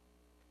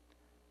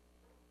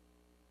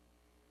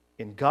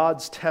in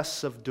God's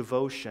tests of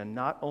devotion,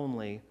 not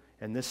only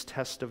in this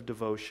test of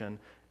devotion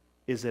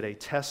is it a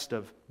test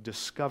of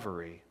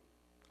discovery,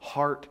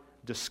 heart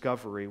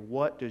discovery.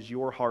 What does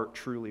your heart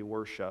truly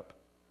worship?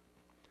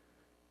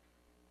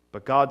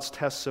 But God's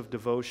tests of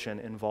devotion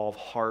involve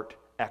heart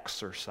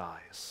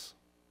exercise.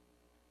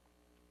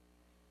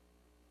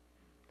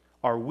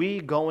 Are we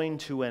going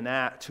to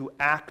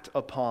act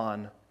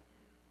upon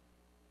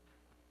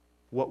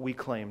what we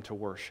claim to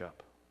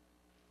worship?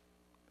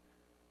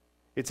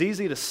 It's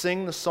easy to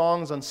sing the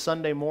songs on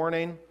Sunday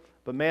morning,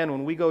 but man,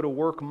 when we go to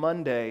work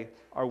Monday,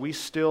 are we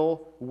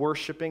still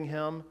worshiping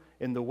Him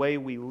in the way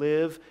we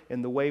live,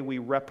 in the way we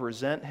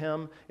represent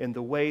Him, in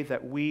the way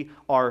that we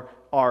are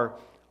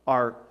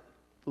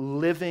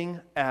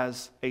living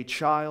as a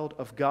child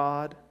of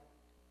God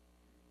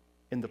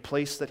in the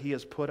place that He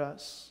has put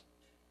us?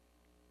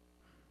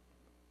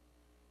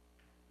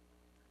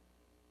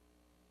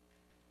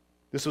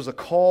 This was a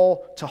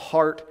call to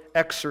heart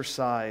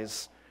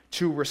exercise,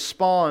 to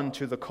respond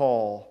to the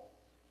call.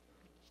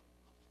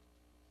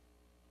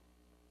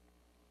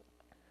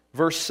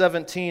 Verse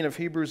 17 of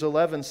Hebrews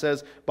 11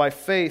 says, by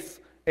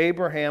faith,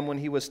 Abraham, when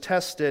he was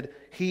tested,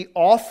 he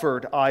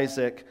offered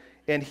Isaac,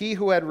 and he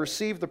who had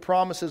received the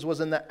promises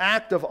was in the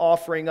act of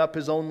offering up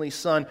his only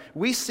son.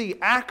 We see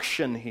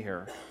action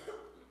here.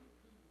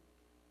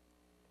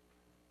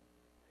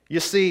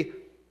 You see,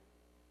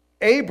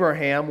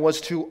 Abraham was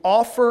to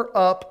offer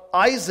up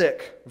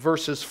Isaac,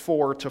 verses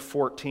 4 to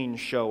 14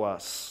 show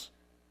us.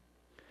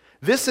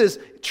 This is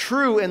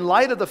true in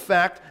light of the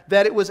fact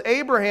that it was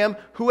Abraham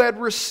who had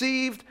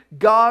received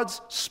God's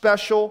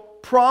special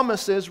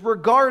promises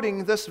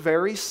regarding this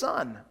very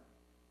son.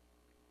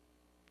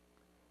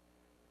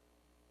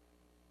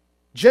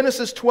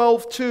 Genesis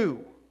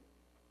 12:2.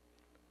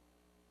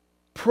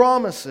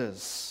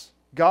 Promises.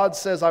 God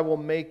says, I will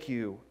make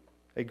you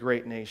a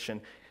great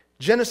nation.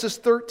 Genesis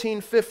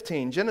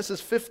 13:15,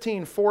 Genesis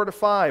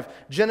 15:4-5,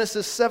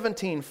 Genesis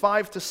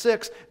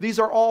 17:5-6. These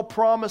are all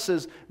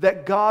promises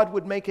that God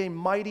would make a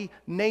mighty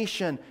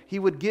nation. He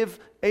would give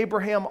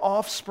Abraham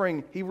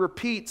offspring. He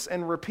repeats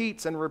and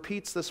repeats and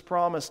repeats this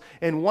promise.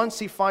 And once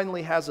he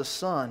finally has a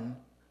son,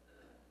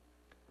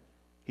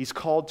 He's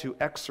called to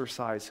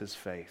exercise his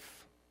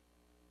faith.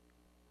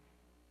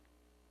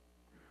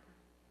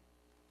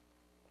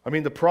 I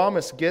mean, the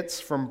promise gets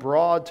from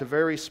broad to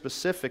very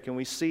specific, and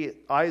we see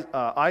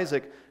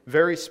Isaac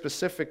very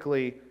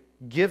specifically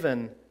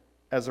given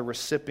as a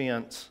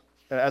recipient,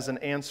 as an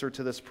answer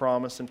to this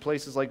promise in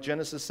places like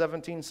Genesis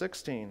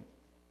 17:16.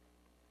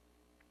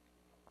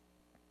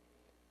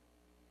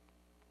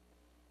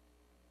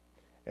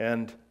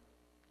 And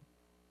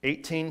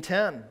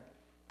 18:10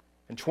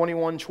 and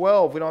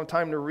 21:12. We don't have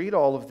time to read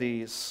all of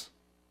these.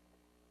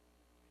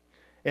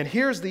 And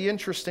here's the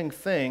interesting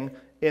thing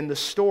in the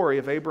story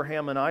of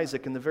Abraham and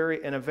Isaac, and a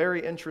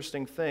very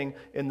interesting thing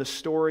in the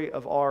story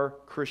of our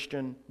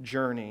Christian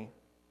journey.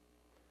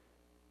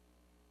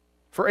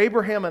 For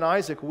Abraham and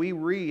Isaac, we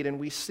read and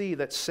we see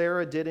that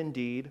Sarah did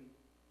indeed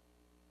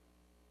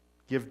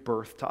give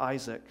birth to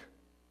Isaac.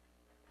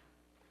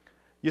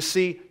 You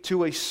see,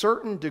 to a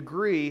certain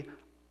degree,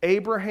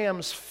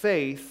 Abraham's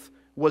faith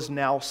was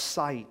now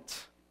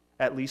sight,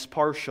 at least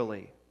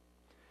partially.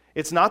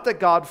 It's not that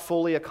God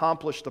fully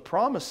accomplished the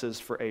promises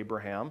for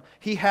Abraham.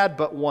 He had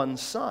but one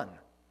son.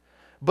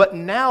 But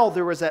now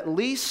there was at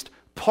least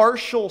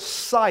partial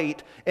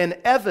sight and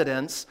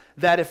evidence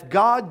that if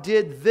God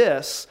did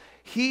this,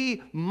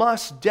 He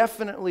must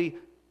definitely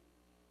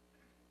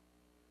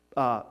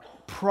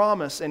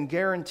promise and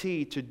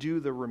guarantee to do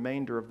the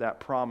remainder of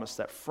that promise,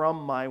 that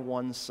from my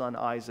one son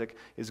Isaac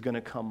is going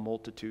to come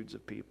multitudes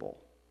of people.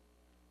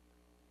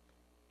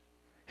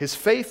 His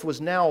faith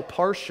was now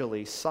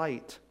partially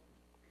sight.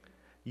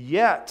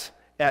 Yet,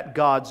 at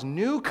God's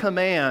new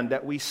command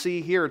that we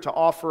see here to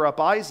offer up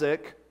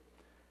Isaac,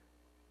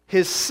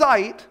 his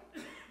sight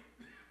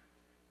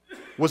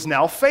was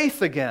now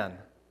faith again.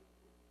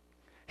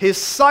 His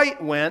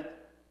sight went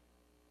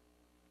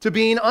to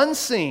being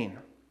unseen.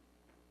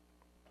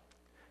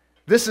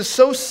 This is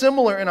so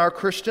similar in our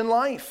Christian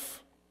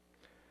life.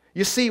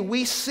 You see,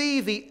 we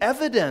see the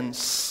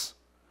evidence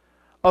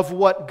of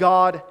what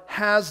God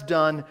has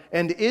done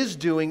and is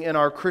doing in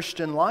our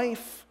Christian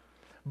life.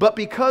 But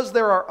because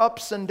there are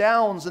ups and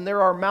downs and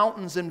there are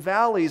mountains and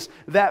valleys,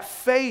 that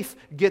faith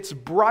gets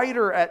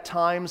brighter at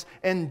times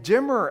and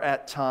dimmer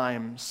at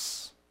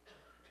times.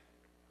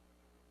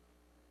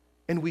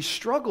 And we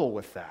struggle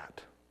with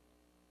that.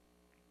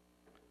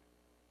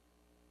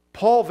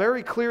 Paul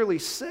very clearly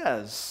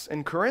says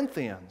in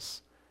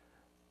Corinthians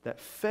that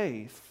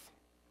faith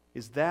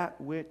is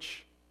that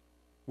which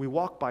we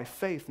walk by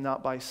faith,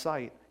 not by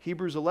sight.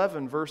 Hebrews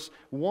 11, verse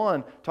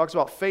 1, talks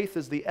about faith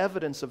as the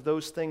evidence of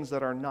those things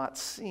that are not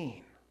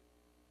seen.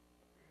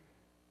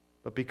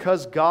 But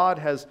because God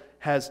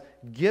has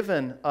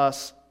given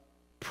us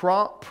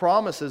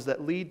promises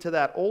that lead to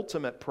that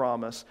ultimate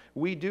promise,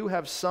 we do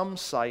have some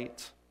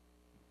sight.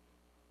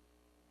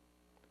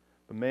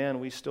 But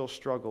man, we still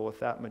struggle with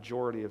that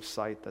majority of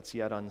sight that's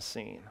yet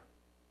unseen.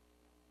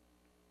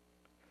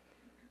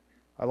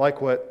 I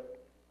like what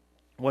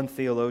one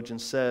theologian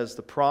says: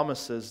 the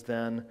promises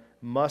then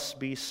must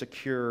be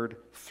secured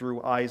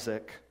through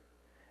Isaac.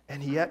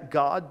 And yet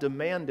God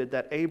demanded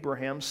that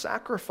Abraham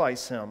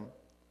sacrifice him.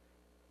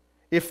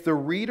 If the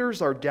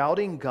readers are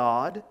doubting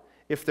God,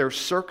 if their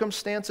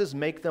circumstances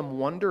make them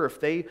wonder if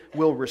they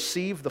will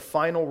receive the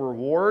final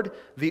reward,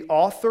 the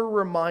author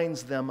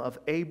reminds them of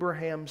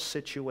Abraham's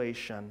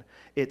situation.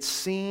 It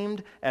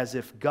seemed as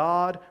if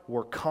God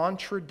were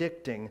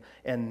contradicting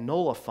and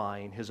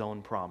nullifying His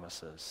own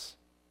promises.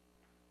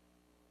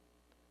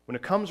 When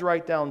it comes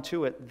right down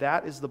to it,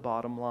 that is the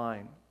bottom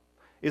line.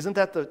 Isn't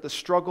that the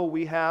struggle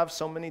we have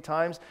so many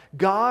times?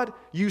 God,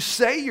 you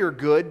say you're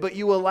good, but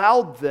you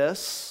allowed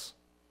this.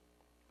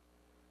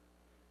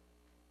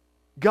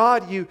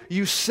 God,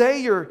 you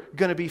say you're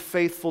going to be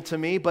faithful to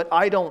me, but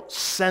I don't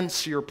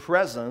sense your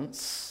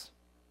presence.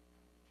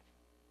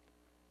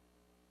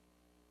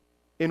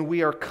 And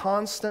we are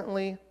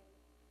constantly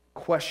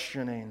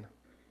questioning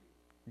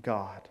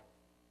God.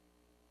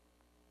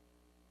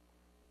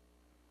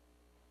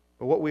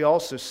 But what we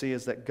also see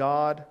is that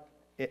God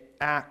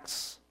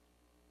acts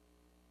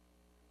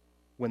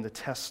when the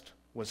test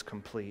was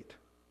complete.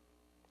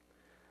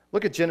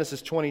 Look at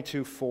Genesis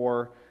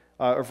 22:4,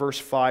 verse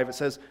 5. It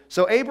says,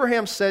 "So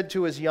Abraham said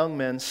to his young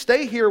men,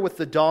 'Stay here with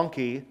the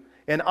donkey,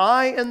 and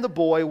I and the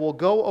boy will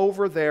go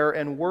over there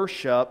and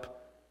worship.'"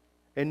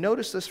 And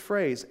notice this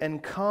phrase,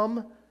 "and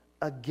come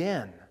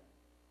again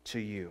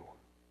to you."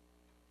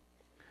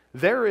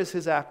 There is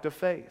his act of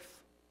faith.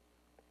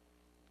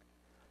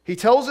 He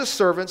tells his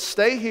servants,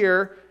 "Stay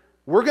here,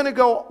 we're going to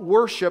go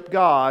worship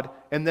God,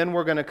 and then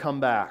we're going to come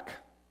back."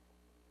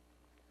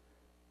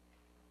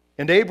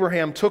 And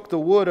Abraham took the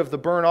wood of the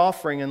burnt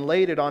offering and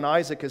laid it on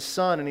Isaac his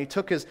son, and he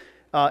took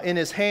in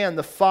his hand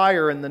the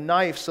fire and the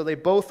knife, so they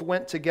both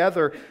went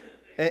together.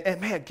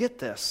 And man, get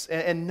this,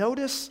 and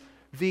notice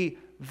the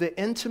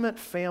intimate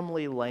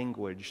family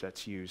language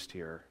that's used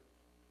here.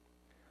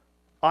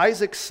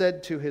 Isaac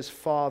said to his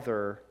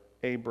father,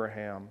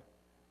 Abraham,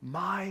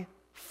 "My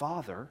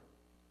father."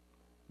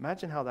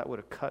 Imagine how that would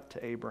have cut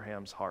to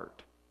Abraham's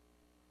heart.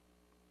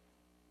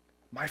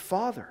 "My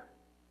father."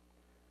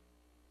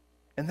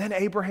 And then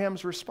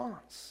Abraham's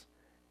response,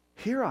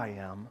 Here I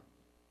am,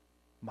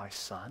 my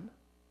son.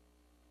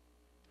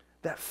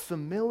 That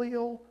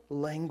familial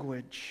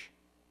language.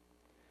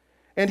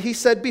 And he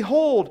said,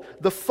 behold,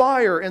 the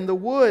fire and the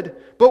wood,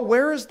 but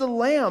where is the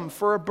lamb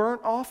for a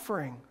burnt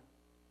offering?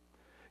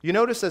 You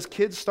notice as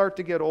kids start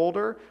to get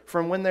older,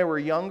 from when they were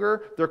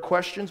younger, their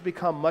questions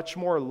become much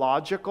more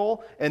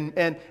logical,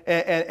 and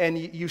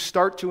you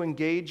start to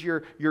engage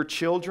your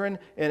children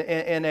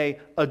in a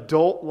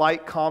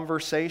adult-like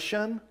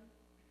conversation.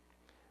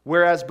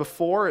 Whereas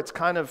before, it's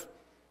kind of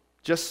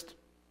just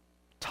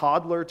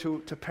toddler to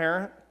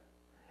parent.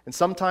 And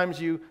sometimes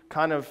you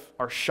kind of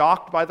are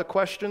shocked by the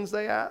questions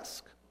they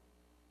ask.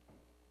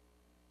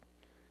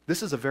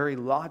 This is a very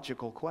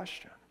logical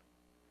question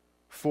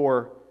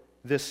for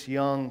this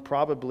young,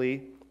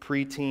 probably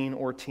preteen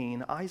or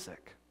teen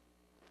Isaac.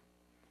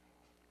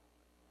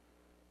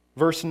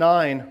 Verse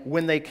 9,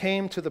 when they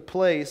came to the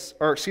place,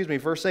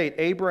 verse 8,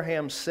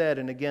 Abraham said,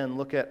 and again,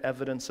 look at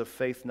evidence of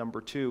faith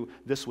number 2,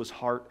 this was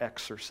heart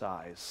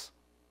exercise.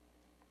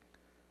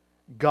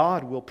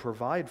 God will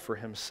provide for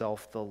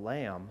himself the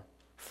lamb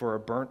for a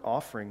burnt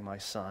offering, my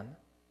son.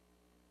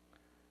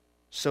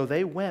 So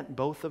they went,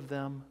 both of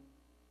them,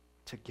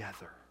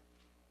 together.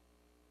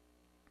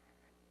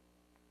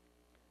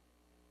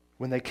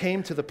 When they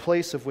came to the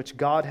place of which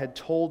God had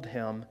told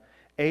him,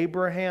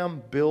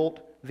 Abraham built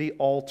the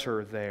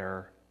altar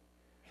there,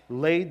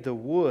 laid the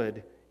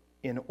wood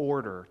in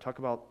order. Talk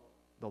about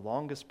the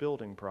longest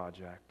building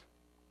project.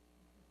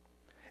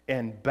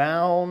 And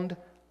bound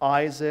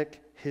Isaac,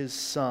 his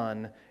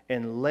son,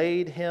 and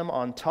laid him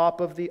on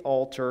top of the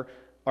altar,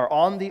 or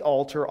on the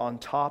altar on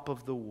top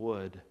of the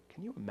wood.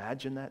 Can you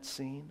imagine that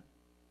scene?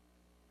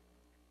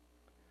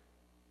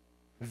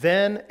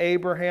 Then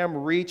Abraham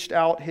reached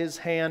out his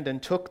hand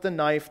and took the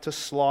knife to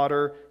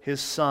slaughter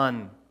his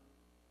son.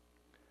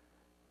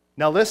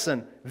 Now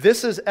listen,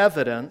 this is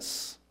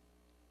evidence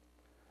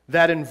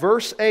that in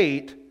verse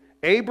 8,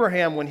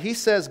 Abraham, when he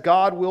says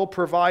God will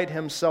provide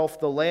himself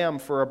the lamb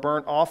for a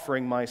burnt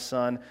offering, my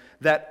son,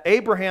 that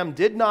Abraham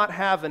did not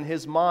have in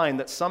his mind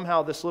that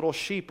somehow this little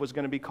sheep was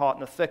going to be caught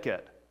in a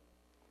thicket.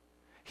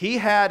 He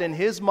had in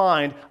his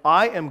mind,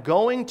 I am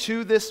going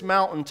to this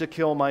mountain to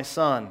kill my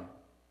son.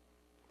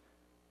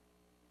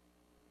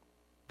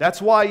 That's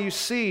why you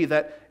see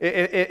that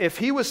if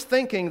he was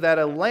thinking that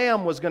a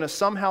lamb was going to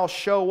somehow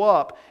show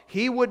up,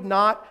 he would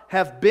not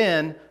have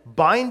been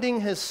binding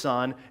his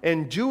son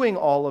and doing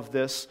all of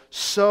this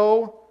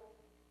so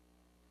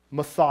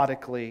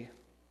methodically.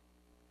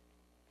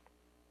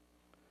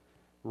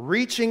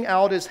 Reaching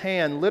out his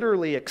hand,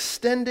 literally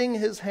extending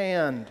his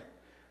hand,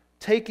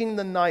 taking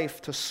the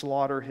knife to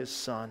slaughter his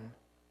son.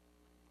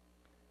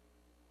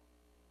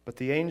 But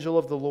the angel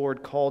of the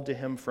Lord called to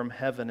him from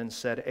heaven and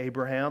said,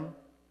 Abraham,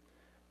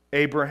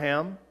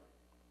 Abraham,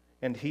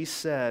 and he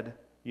said,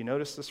 you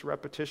notice this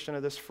repetition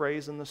of this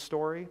phrase in the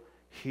story?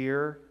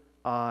 Here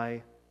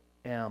I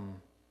am.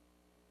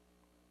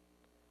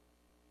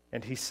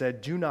 And he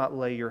said, do not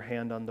lay your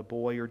hand on the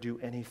boy or do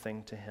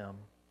anything to him.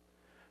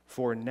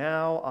 For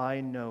now I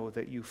know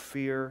that you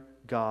fear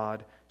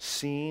God,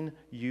 seeing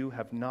you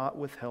have not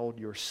withheld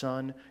your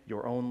son,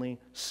 your only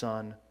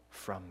son,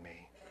 from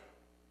me.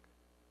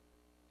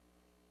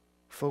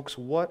 Folks,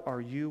 what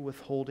are you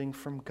withholding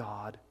from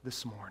God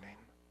this morning?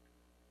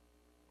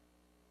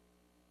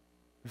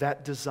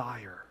 That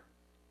desire,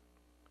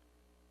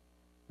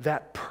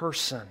 that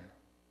person,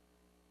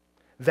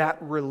 that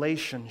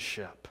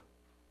relationship,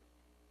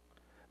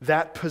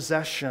 that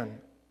possession,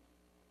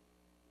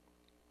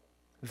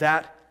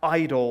 that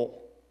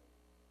idol.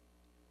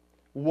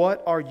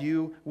 What are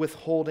you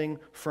withholding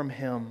from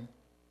Him?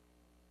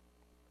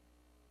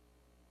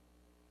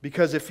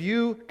 Because if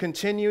you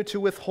continue to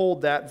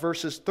withhold that,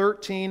 verses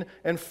 13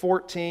 and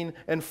 14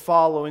 and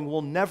following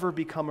will never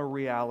become a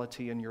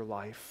reality in your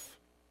life.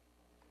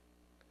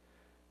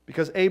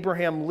 Because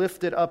Abraham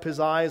lifted up his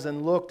eyes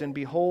and looked, and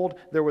behold,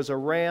 there was a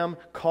ram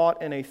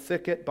caught in a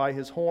thicket by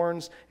his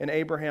horns. And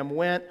Abraham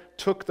went,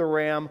 took the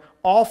ram,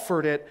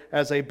 offered it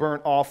as a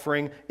burnt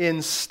offering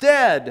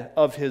instead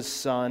of his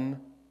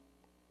son.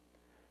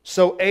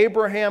 So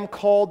Abraham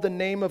called the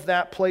name of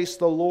that place,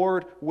 the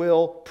Lord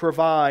will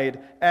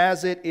provide.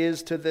 As it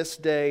is to this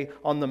day,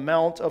 on the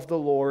mount of the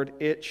Lord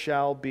it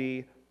shall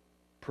be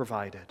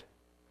provided.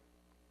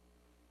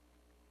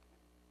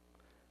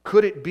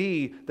 Could it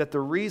be that the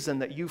reason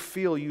that you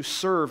feel you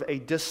serve a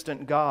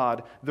distant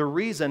God, the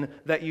reason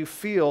that you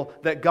feel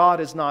that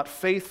God is not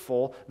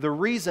faithful, the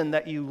reason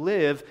that you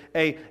live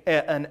a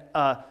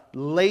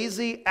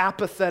lazy,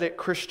 apathetic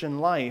Christian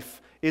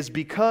life is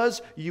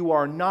because you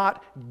are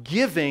not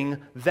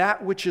giving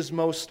that which is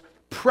most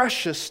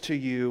precious to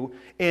you,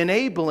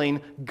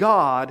 enabling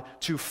God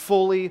to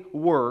fully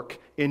work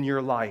in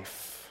your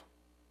life?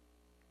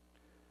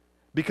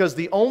 Because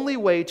the only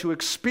way to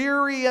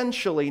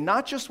experientially,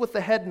 not just with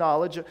the head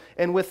knowledge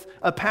and with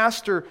a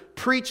pastor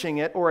preaching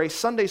it or a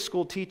Sunday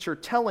school teacher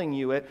telling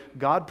you it,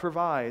 God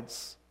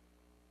provides.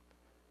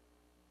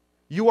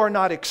 You are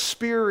not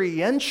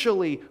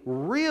experientially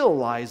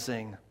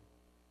realizing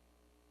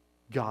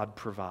God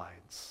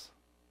provides.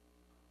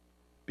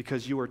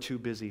 because you are too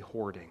busy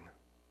hoarding.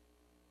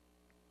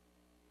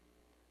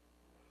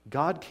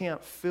 God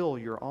can't fill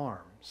your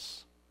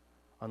arms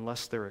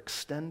unless they're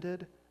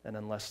extended and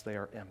unless they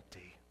are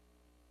empty.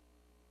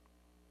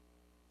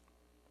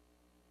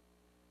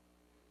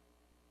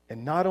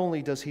 And not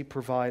only does He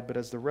provide, but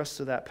as the rest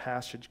of that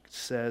passage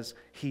says,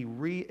 He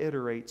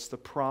reiterates the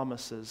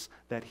promises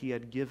that He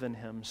had given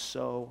him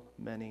so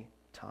many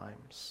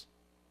times.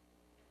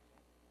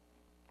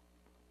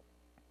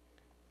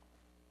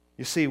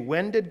 You see,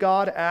 when did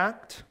God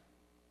act?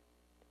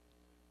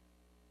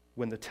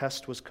 When the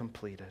test was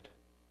completed.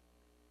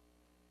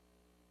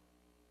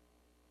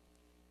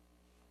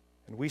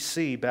 And we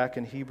see back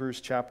in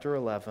Hebrews chapter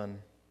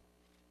 11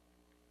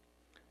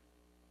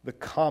 the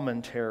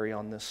commentary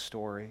on this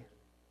story.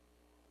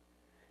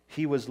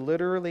 He was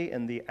literally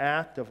in the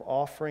act of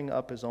offering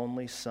up his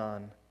only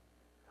son,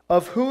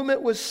 of whom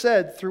it was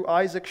said, through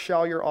Isaac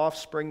shall your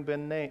offspring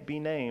be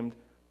named.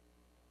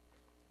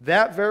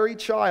 That very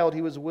child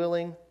he was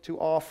willing to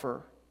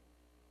offer.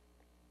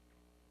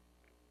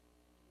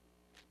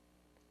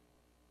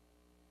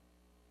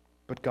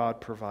 But God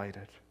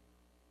provided.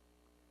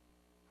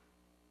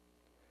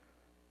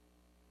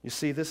 You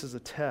see, this is a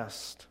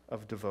test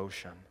of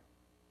devotion.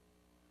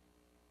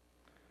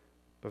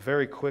 But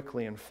very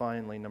quickly and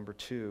finally, number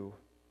 2,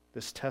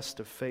 this test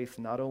of faith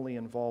not only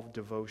involved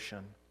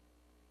devotion,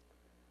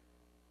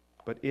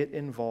 but it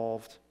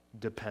involved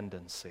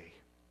dependency.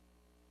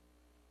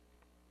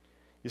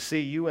 You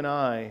see, you and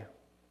I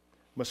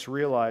must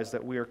realize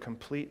that we are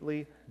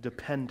completely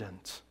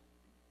dependent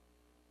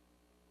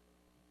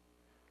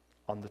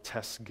on the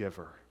test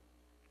giver.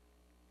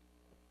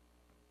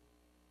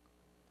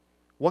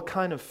 What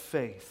kind of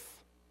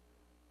faith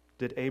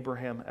did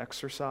Abraham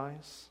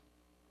exercise?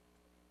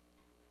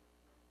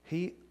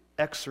 He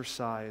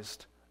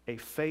exercised a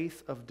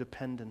faith of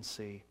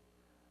dependency,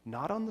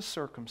 not on the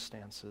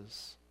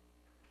circumstances,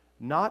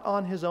 not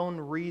on his own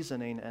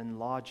reasoning and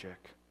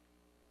logic,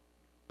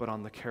 but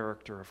on the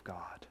character of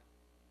God.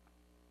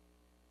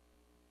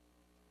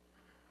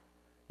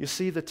 You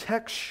see, the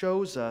text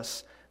shows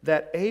us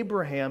that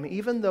Abraham,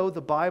 even though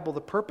the Bible, the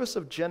purpose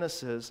of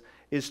Genesis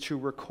is to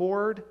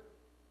record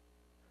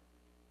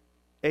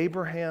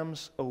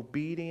Abraham's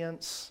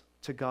obedience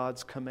to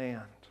God's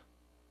command.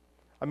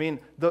 I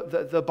mean,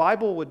 the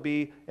Bible would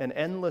be an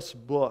endless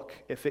book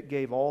if it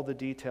gave all the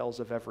details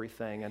of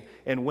everything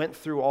and went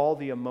through all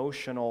the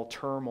emotional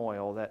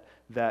turmoil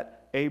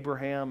that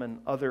Abraham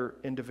and other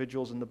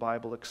individuals in the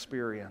Bible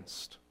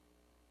experienced.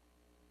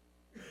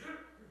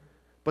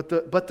 But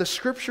the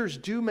Scriptures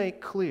do make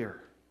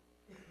clear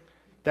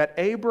that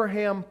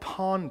Abraham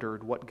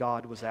pondered what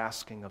God was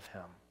asking of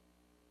him.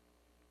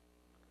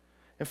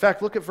 In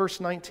fact, look at verse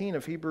 19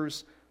 of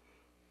Hebrews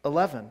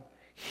 11.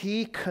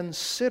 He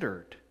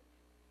considered.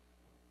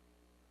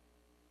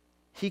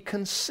 He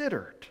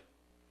considered.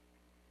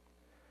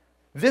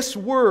 This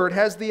word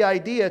has the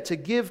idea to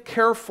give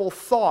careful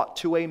thought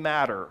to a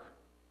matter.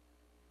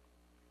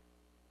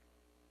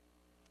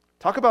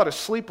 Talk about a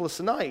sleepless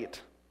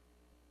night.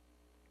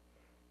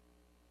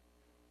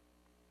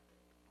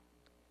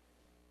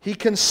 He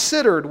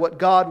considered what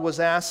God was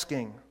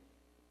asking.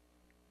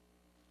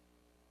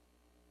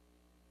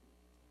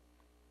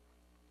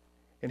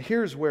 And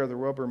here's where the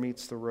rubber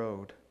meets the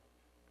road.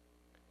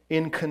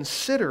 In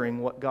considering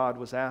what God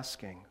was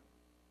asking,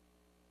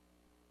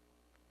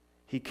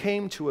 he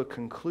came to a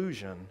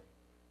conclusion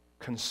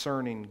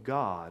concerning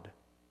God,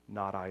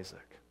 not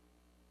Isaac.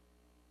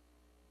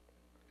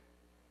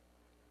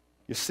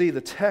 You see,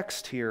 the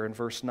text here in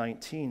verse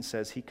 19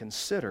 says he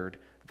considered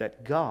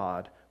that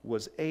God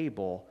was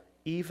able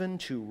even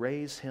to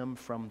raise him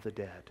from the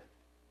dead.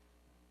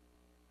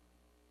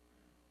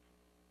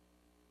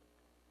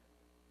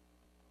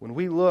 When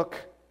we look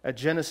at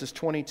Genesis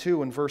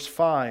 22 and verse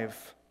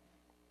 5,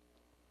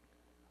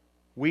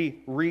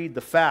 we read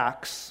the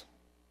facts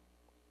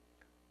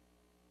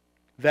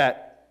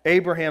that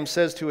Abraham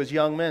says to his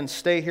young men,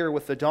 "Stay here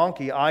with the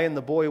donkey. I and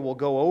the boy will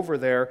go over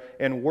there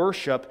and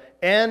worship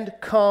and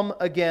come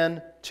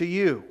again to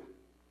you."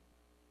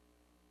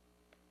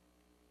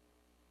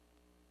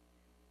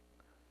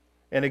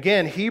 And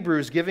again,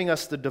 Hebrews giving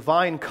us the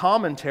divine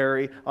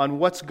commentary on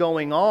what's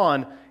going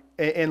on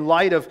in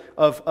light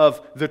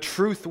of the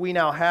truth we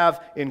now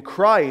have in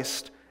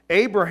Christ.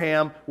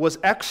 Abraham was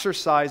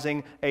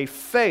exercising a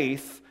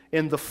faith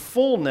in the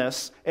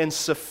fullness and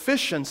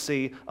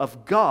sufficiency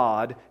of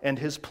God and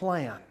His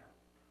plan.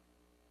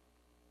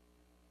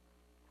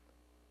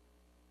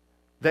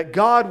 That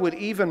God would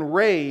even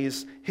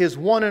raise His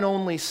one and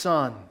only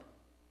Son,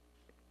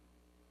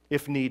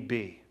 if need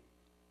be.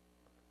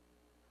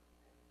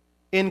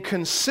 In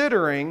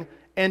considering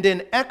and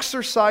in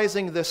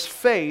exercising this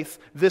faith,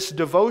 this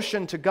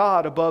devotion to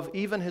God above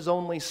even His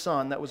only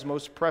Son that was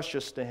most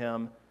precious to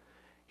Him,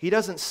 He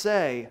doesn't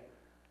say,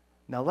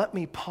 "Now let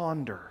me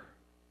ponder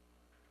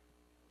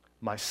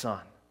my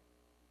son.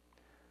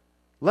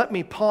 Let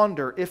me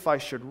ponder if I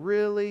should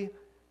really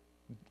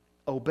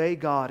obey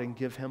God and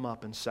give Him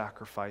up and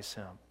sacrifice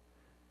Him.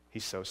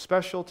 He's so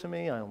special to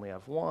me. I only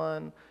have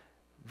one.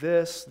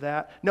 this,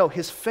 that. No,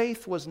 his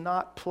faith was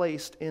not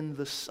placed in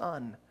the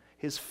Son.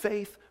 His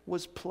faith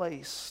was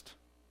placed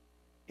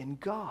in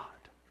God.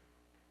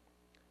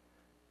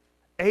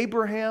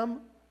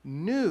 Abraham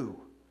knew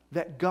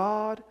that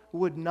God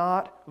would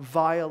not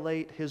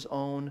violate his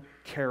own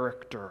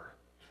character.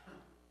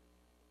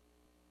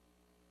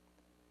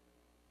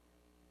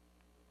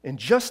 And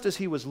just as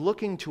he was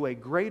looking to a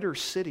greater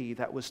city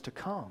that was to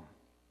come,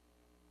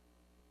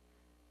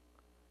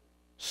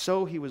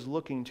 so he was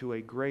looking to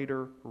a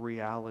greater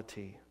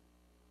reality,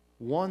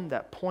 one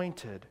that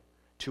pointed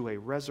to a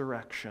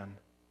resurrection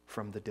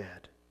from the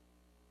dead.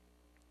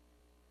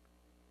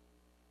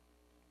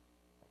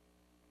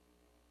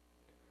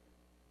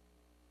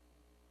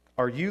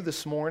 Are you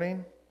this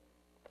morning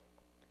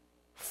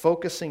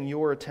focusing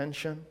your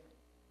attention,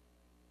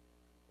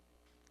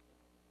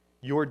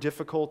 your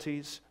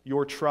difficulties,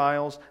 your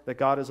trials that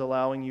God is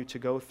allowing you to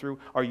go through?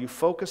 Are you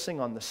focusing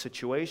on the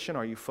situation?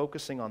 Are you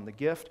focusing on the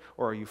gift?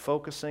 Or are you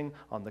focusing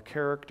on the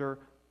character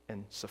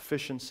and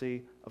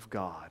sufficiency of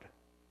God?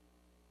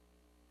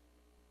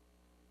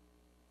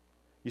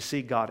 You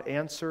see, God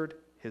answered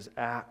his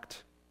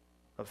act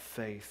of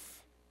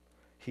faith.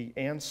 He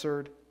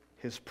answered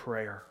his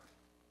prayer.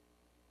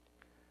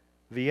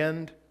 The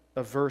end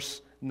of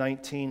verse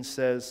 19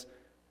 says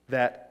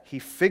that he,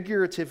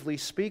 figuratively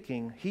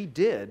speaking, he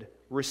did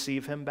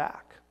receive him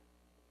back.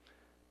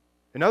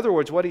 In other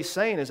words, what he's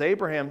saying is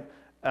Abraham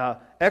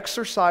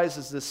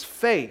exercises this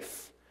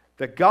faith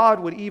that God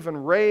would even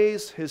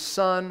raise his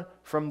son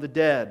from the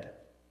dead.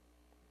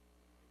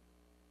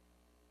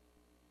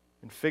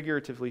 And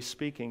figuratively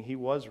speaking, he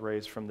was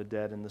raised from the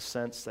dead in the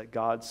sense that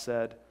God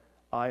said,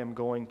 I am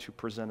going to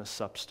present a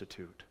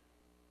substitute.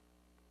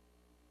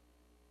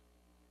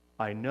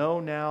 I know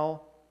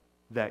now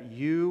that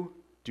you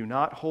do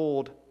not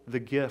hold the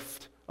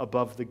gift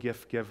above the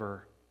gift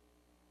giver.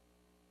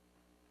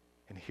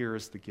 And here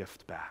is the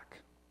gift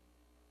back.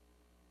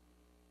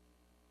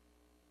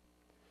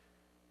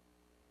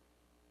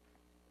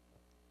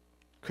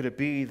 Could it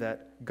be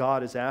that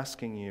God is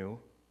asking you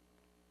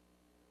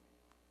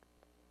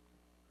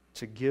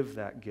to give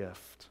that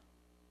gift,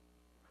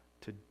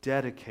 to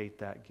dedicate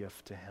that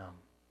gift to him?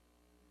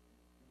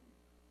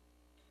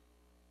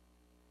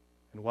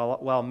 And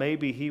while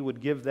maybe he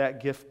would give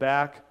that gift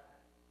back,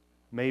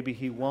 maybe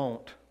he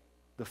won't.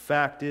 The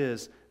fact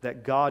is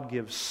that God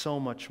gives so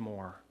much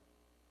more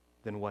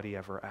than what he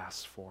ever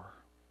asked for.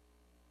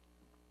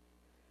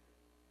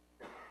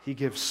 He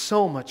gives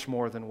so much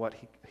more than what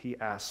he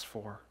asks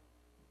for.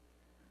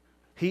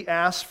 He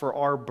asks for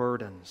our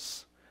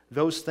burdens,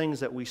 those things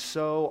that we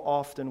so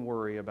often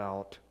worry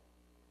about.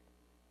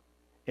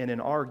 And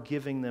in our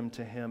giving them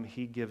to him,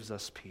 he gives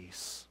us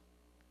peace.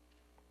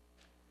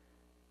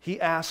 He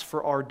asks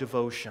for our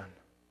devotion.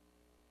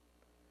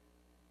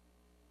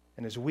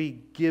 And as we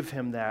give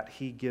him that,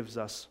 he gives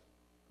us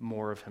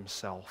more of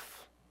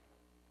himself.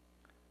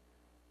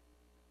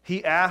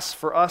 He asks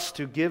for us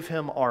to give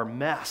him our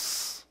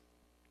mess.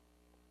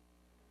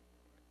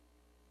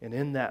 And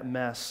in that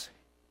mess,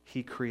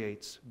 he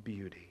creates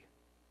beauty.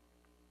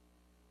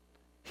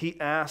 He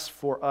asks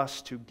for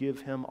us to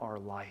give him our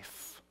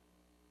life.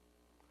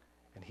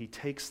 And he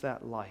takes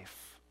that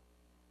life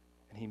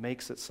and he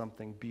makes it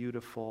something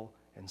beautiful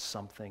and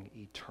something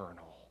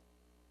eternal.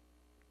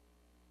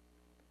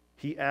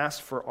 He asks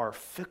for our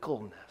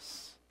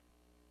fickleness.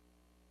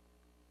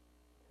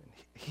 And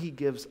he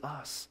gives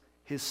us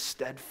his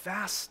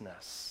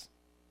steadfastness.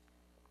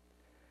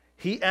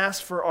 He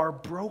asks for our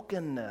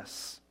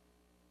brokenness.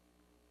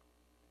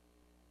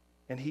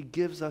 And he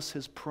gives us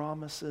his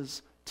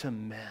promises to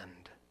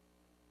mend,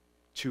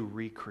 to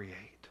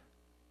recreate.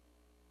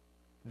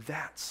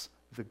 That's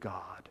the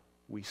God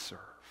we serve.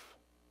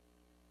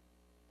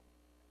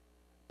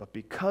 But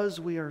because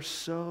we are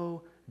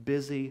so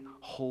busy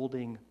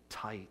holding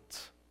tight,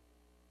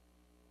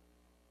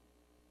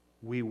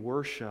 we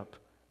worship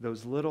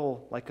those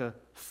little, like a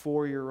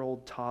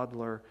 4-year-old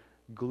toddler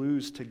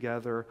glues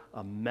together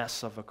a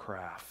mess of a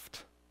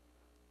craft.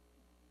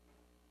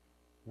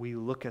 We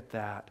look at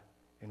that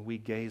and we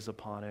gaze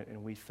upon it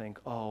and we think,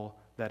 oh,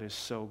 that is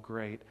so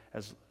great,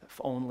 as if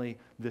only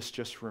this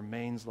just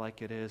remains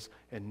like it is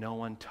and no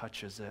one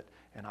touches it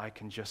and I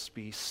can just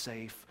be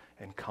safe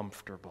and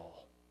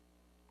comfortable.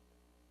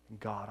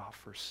 God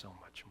offers so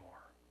much more.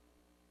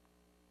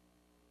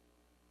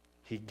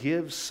 He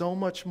gives so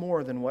much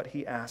more than what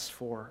he asks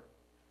for.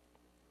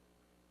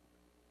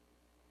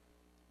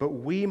 But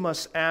we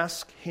must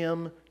ask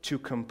him to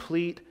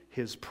complete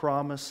his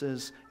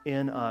promises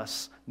in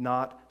us,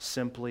 not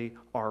simply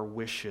our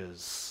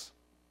wishes.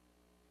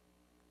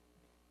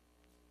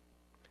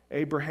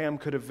 Abraham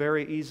could have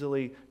very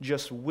easily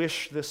just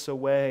wished this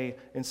away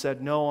and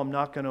said, no, I'm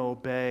not going to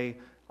obey.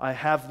 I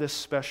have this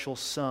special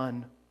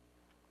son.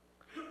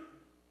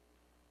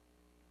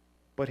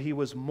 But he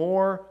was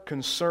more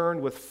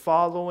concerned with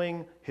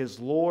following his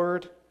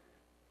Lord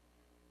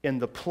in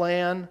the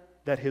plan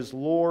that his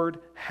Lord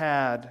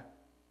had.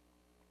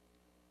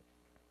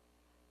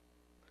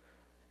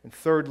 And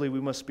thirdly,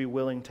 we must be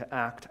willing to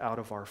act out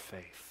of our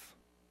faith.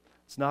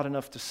 It's not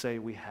enough to say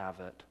we have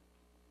it.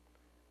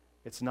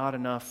 It's not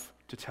enough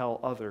to tell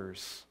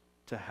others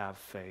to have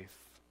faith.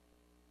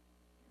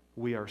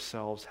 We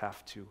ourselves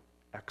have to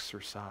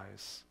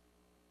exercise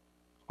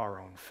our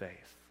own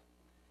faith.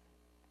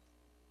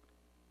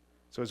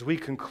 So as we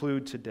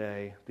conclude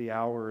today, the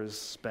hour is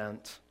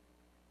spent.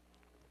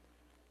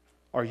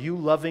 Are you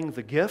loving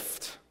the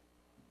gift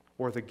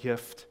or the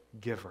gift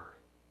giver?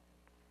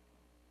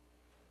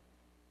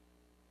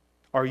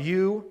 Are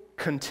you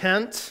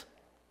content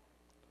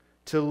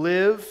to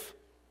live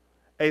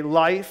a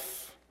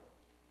life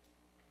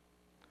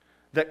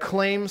that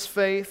claims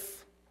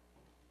faith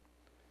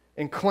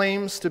and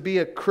claims to be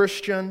a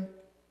Christian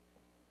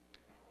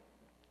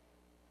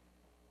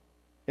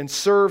and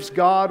serves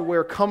God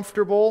where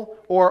comfortable?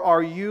 Or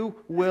are you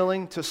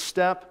willing to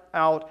step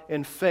out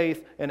in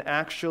faith and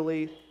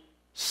actually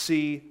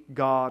see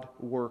God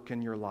work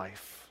in your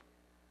life?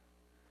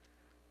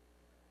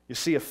 You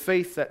see, a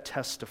faith that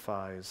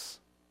testifies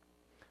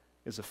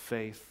is a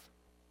faith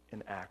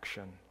in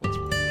action.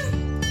 Let's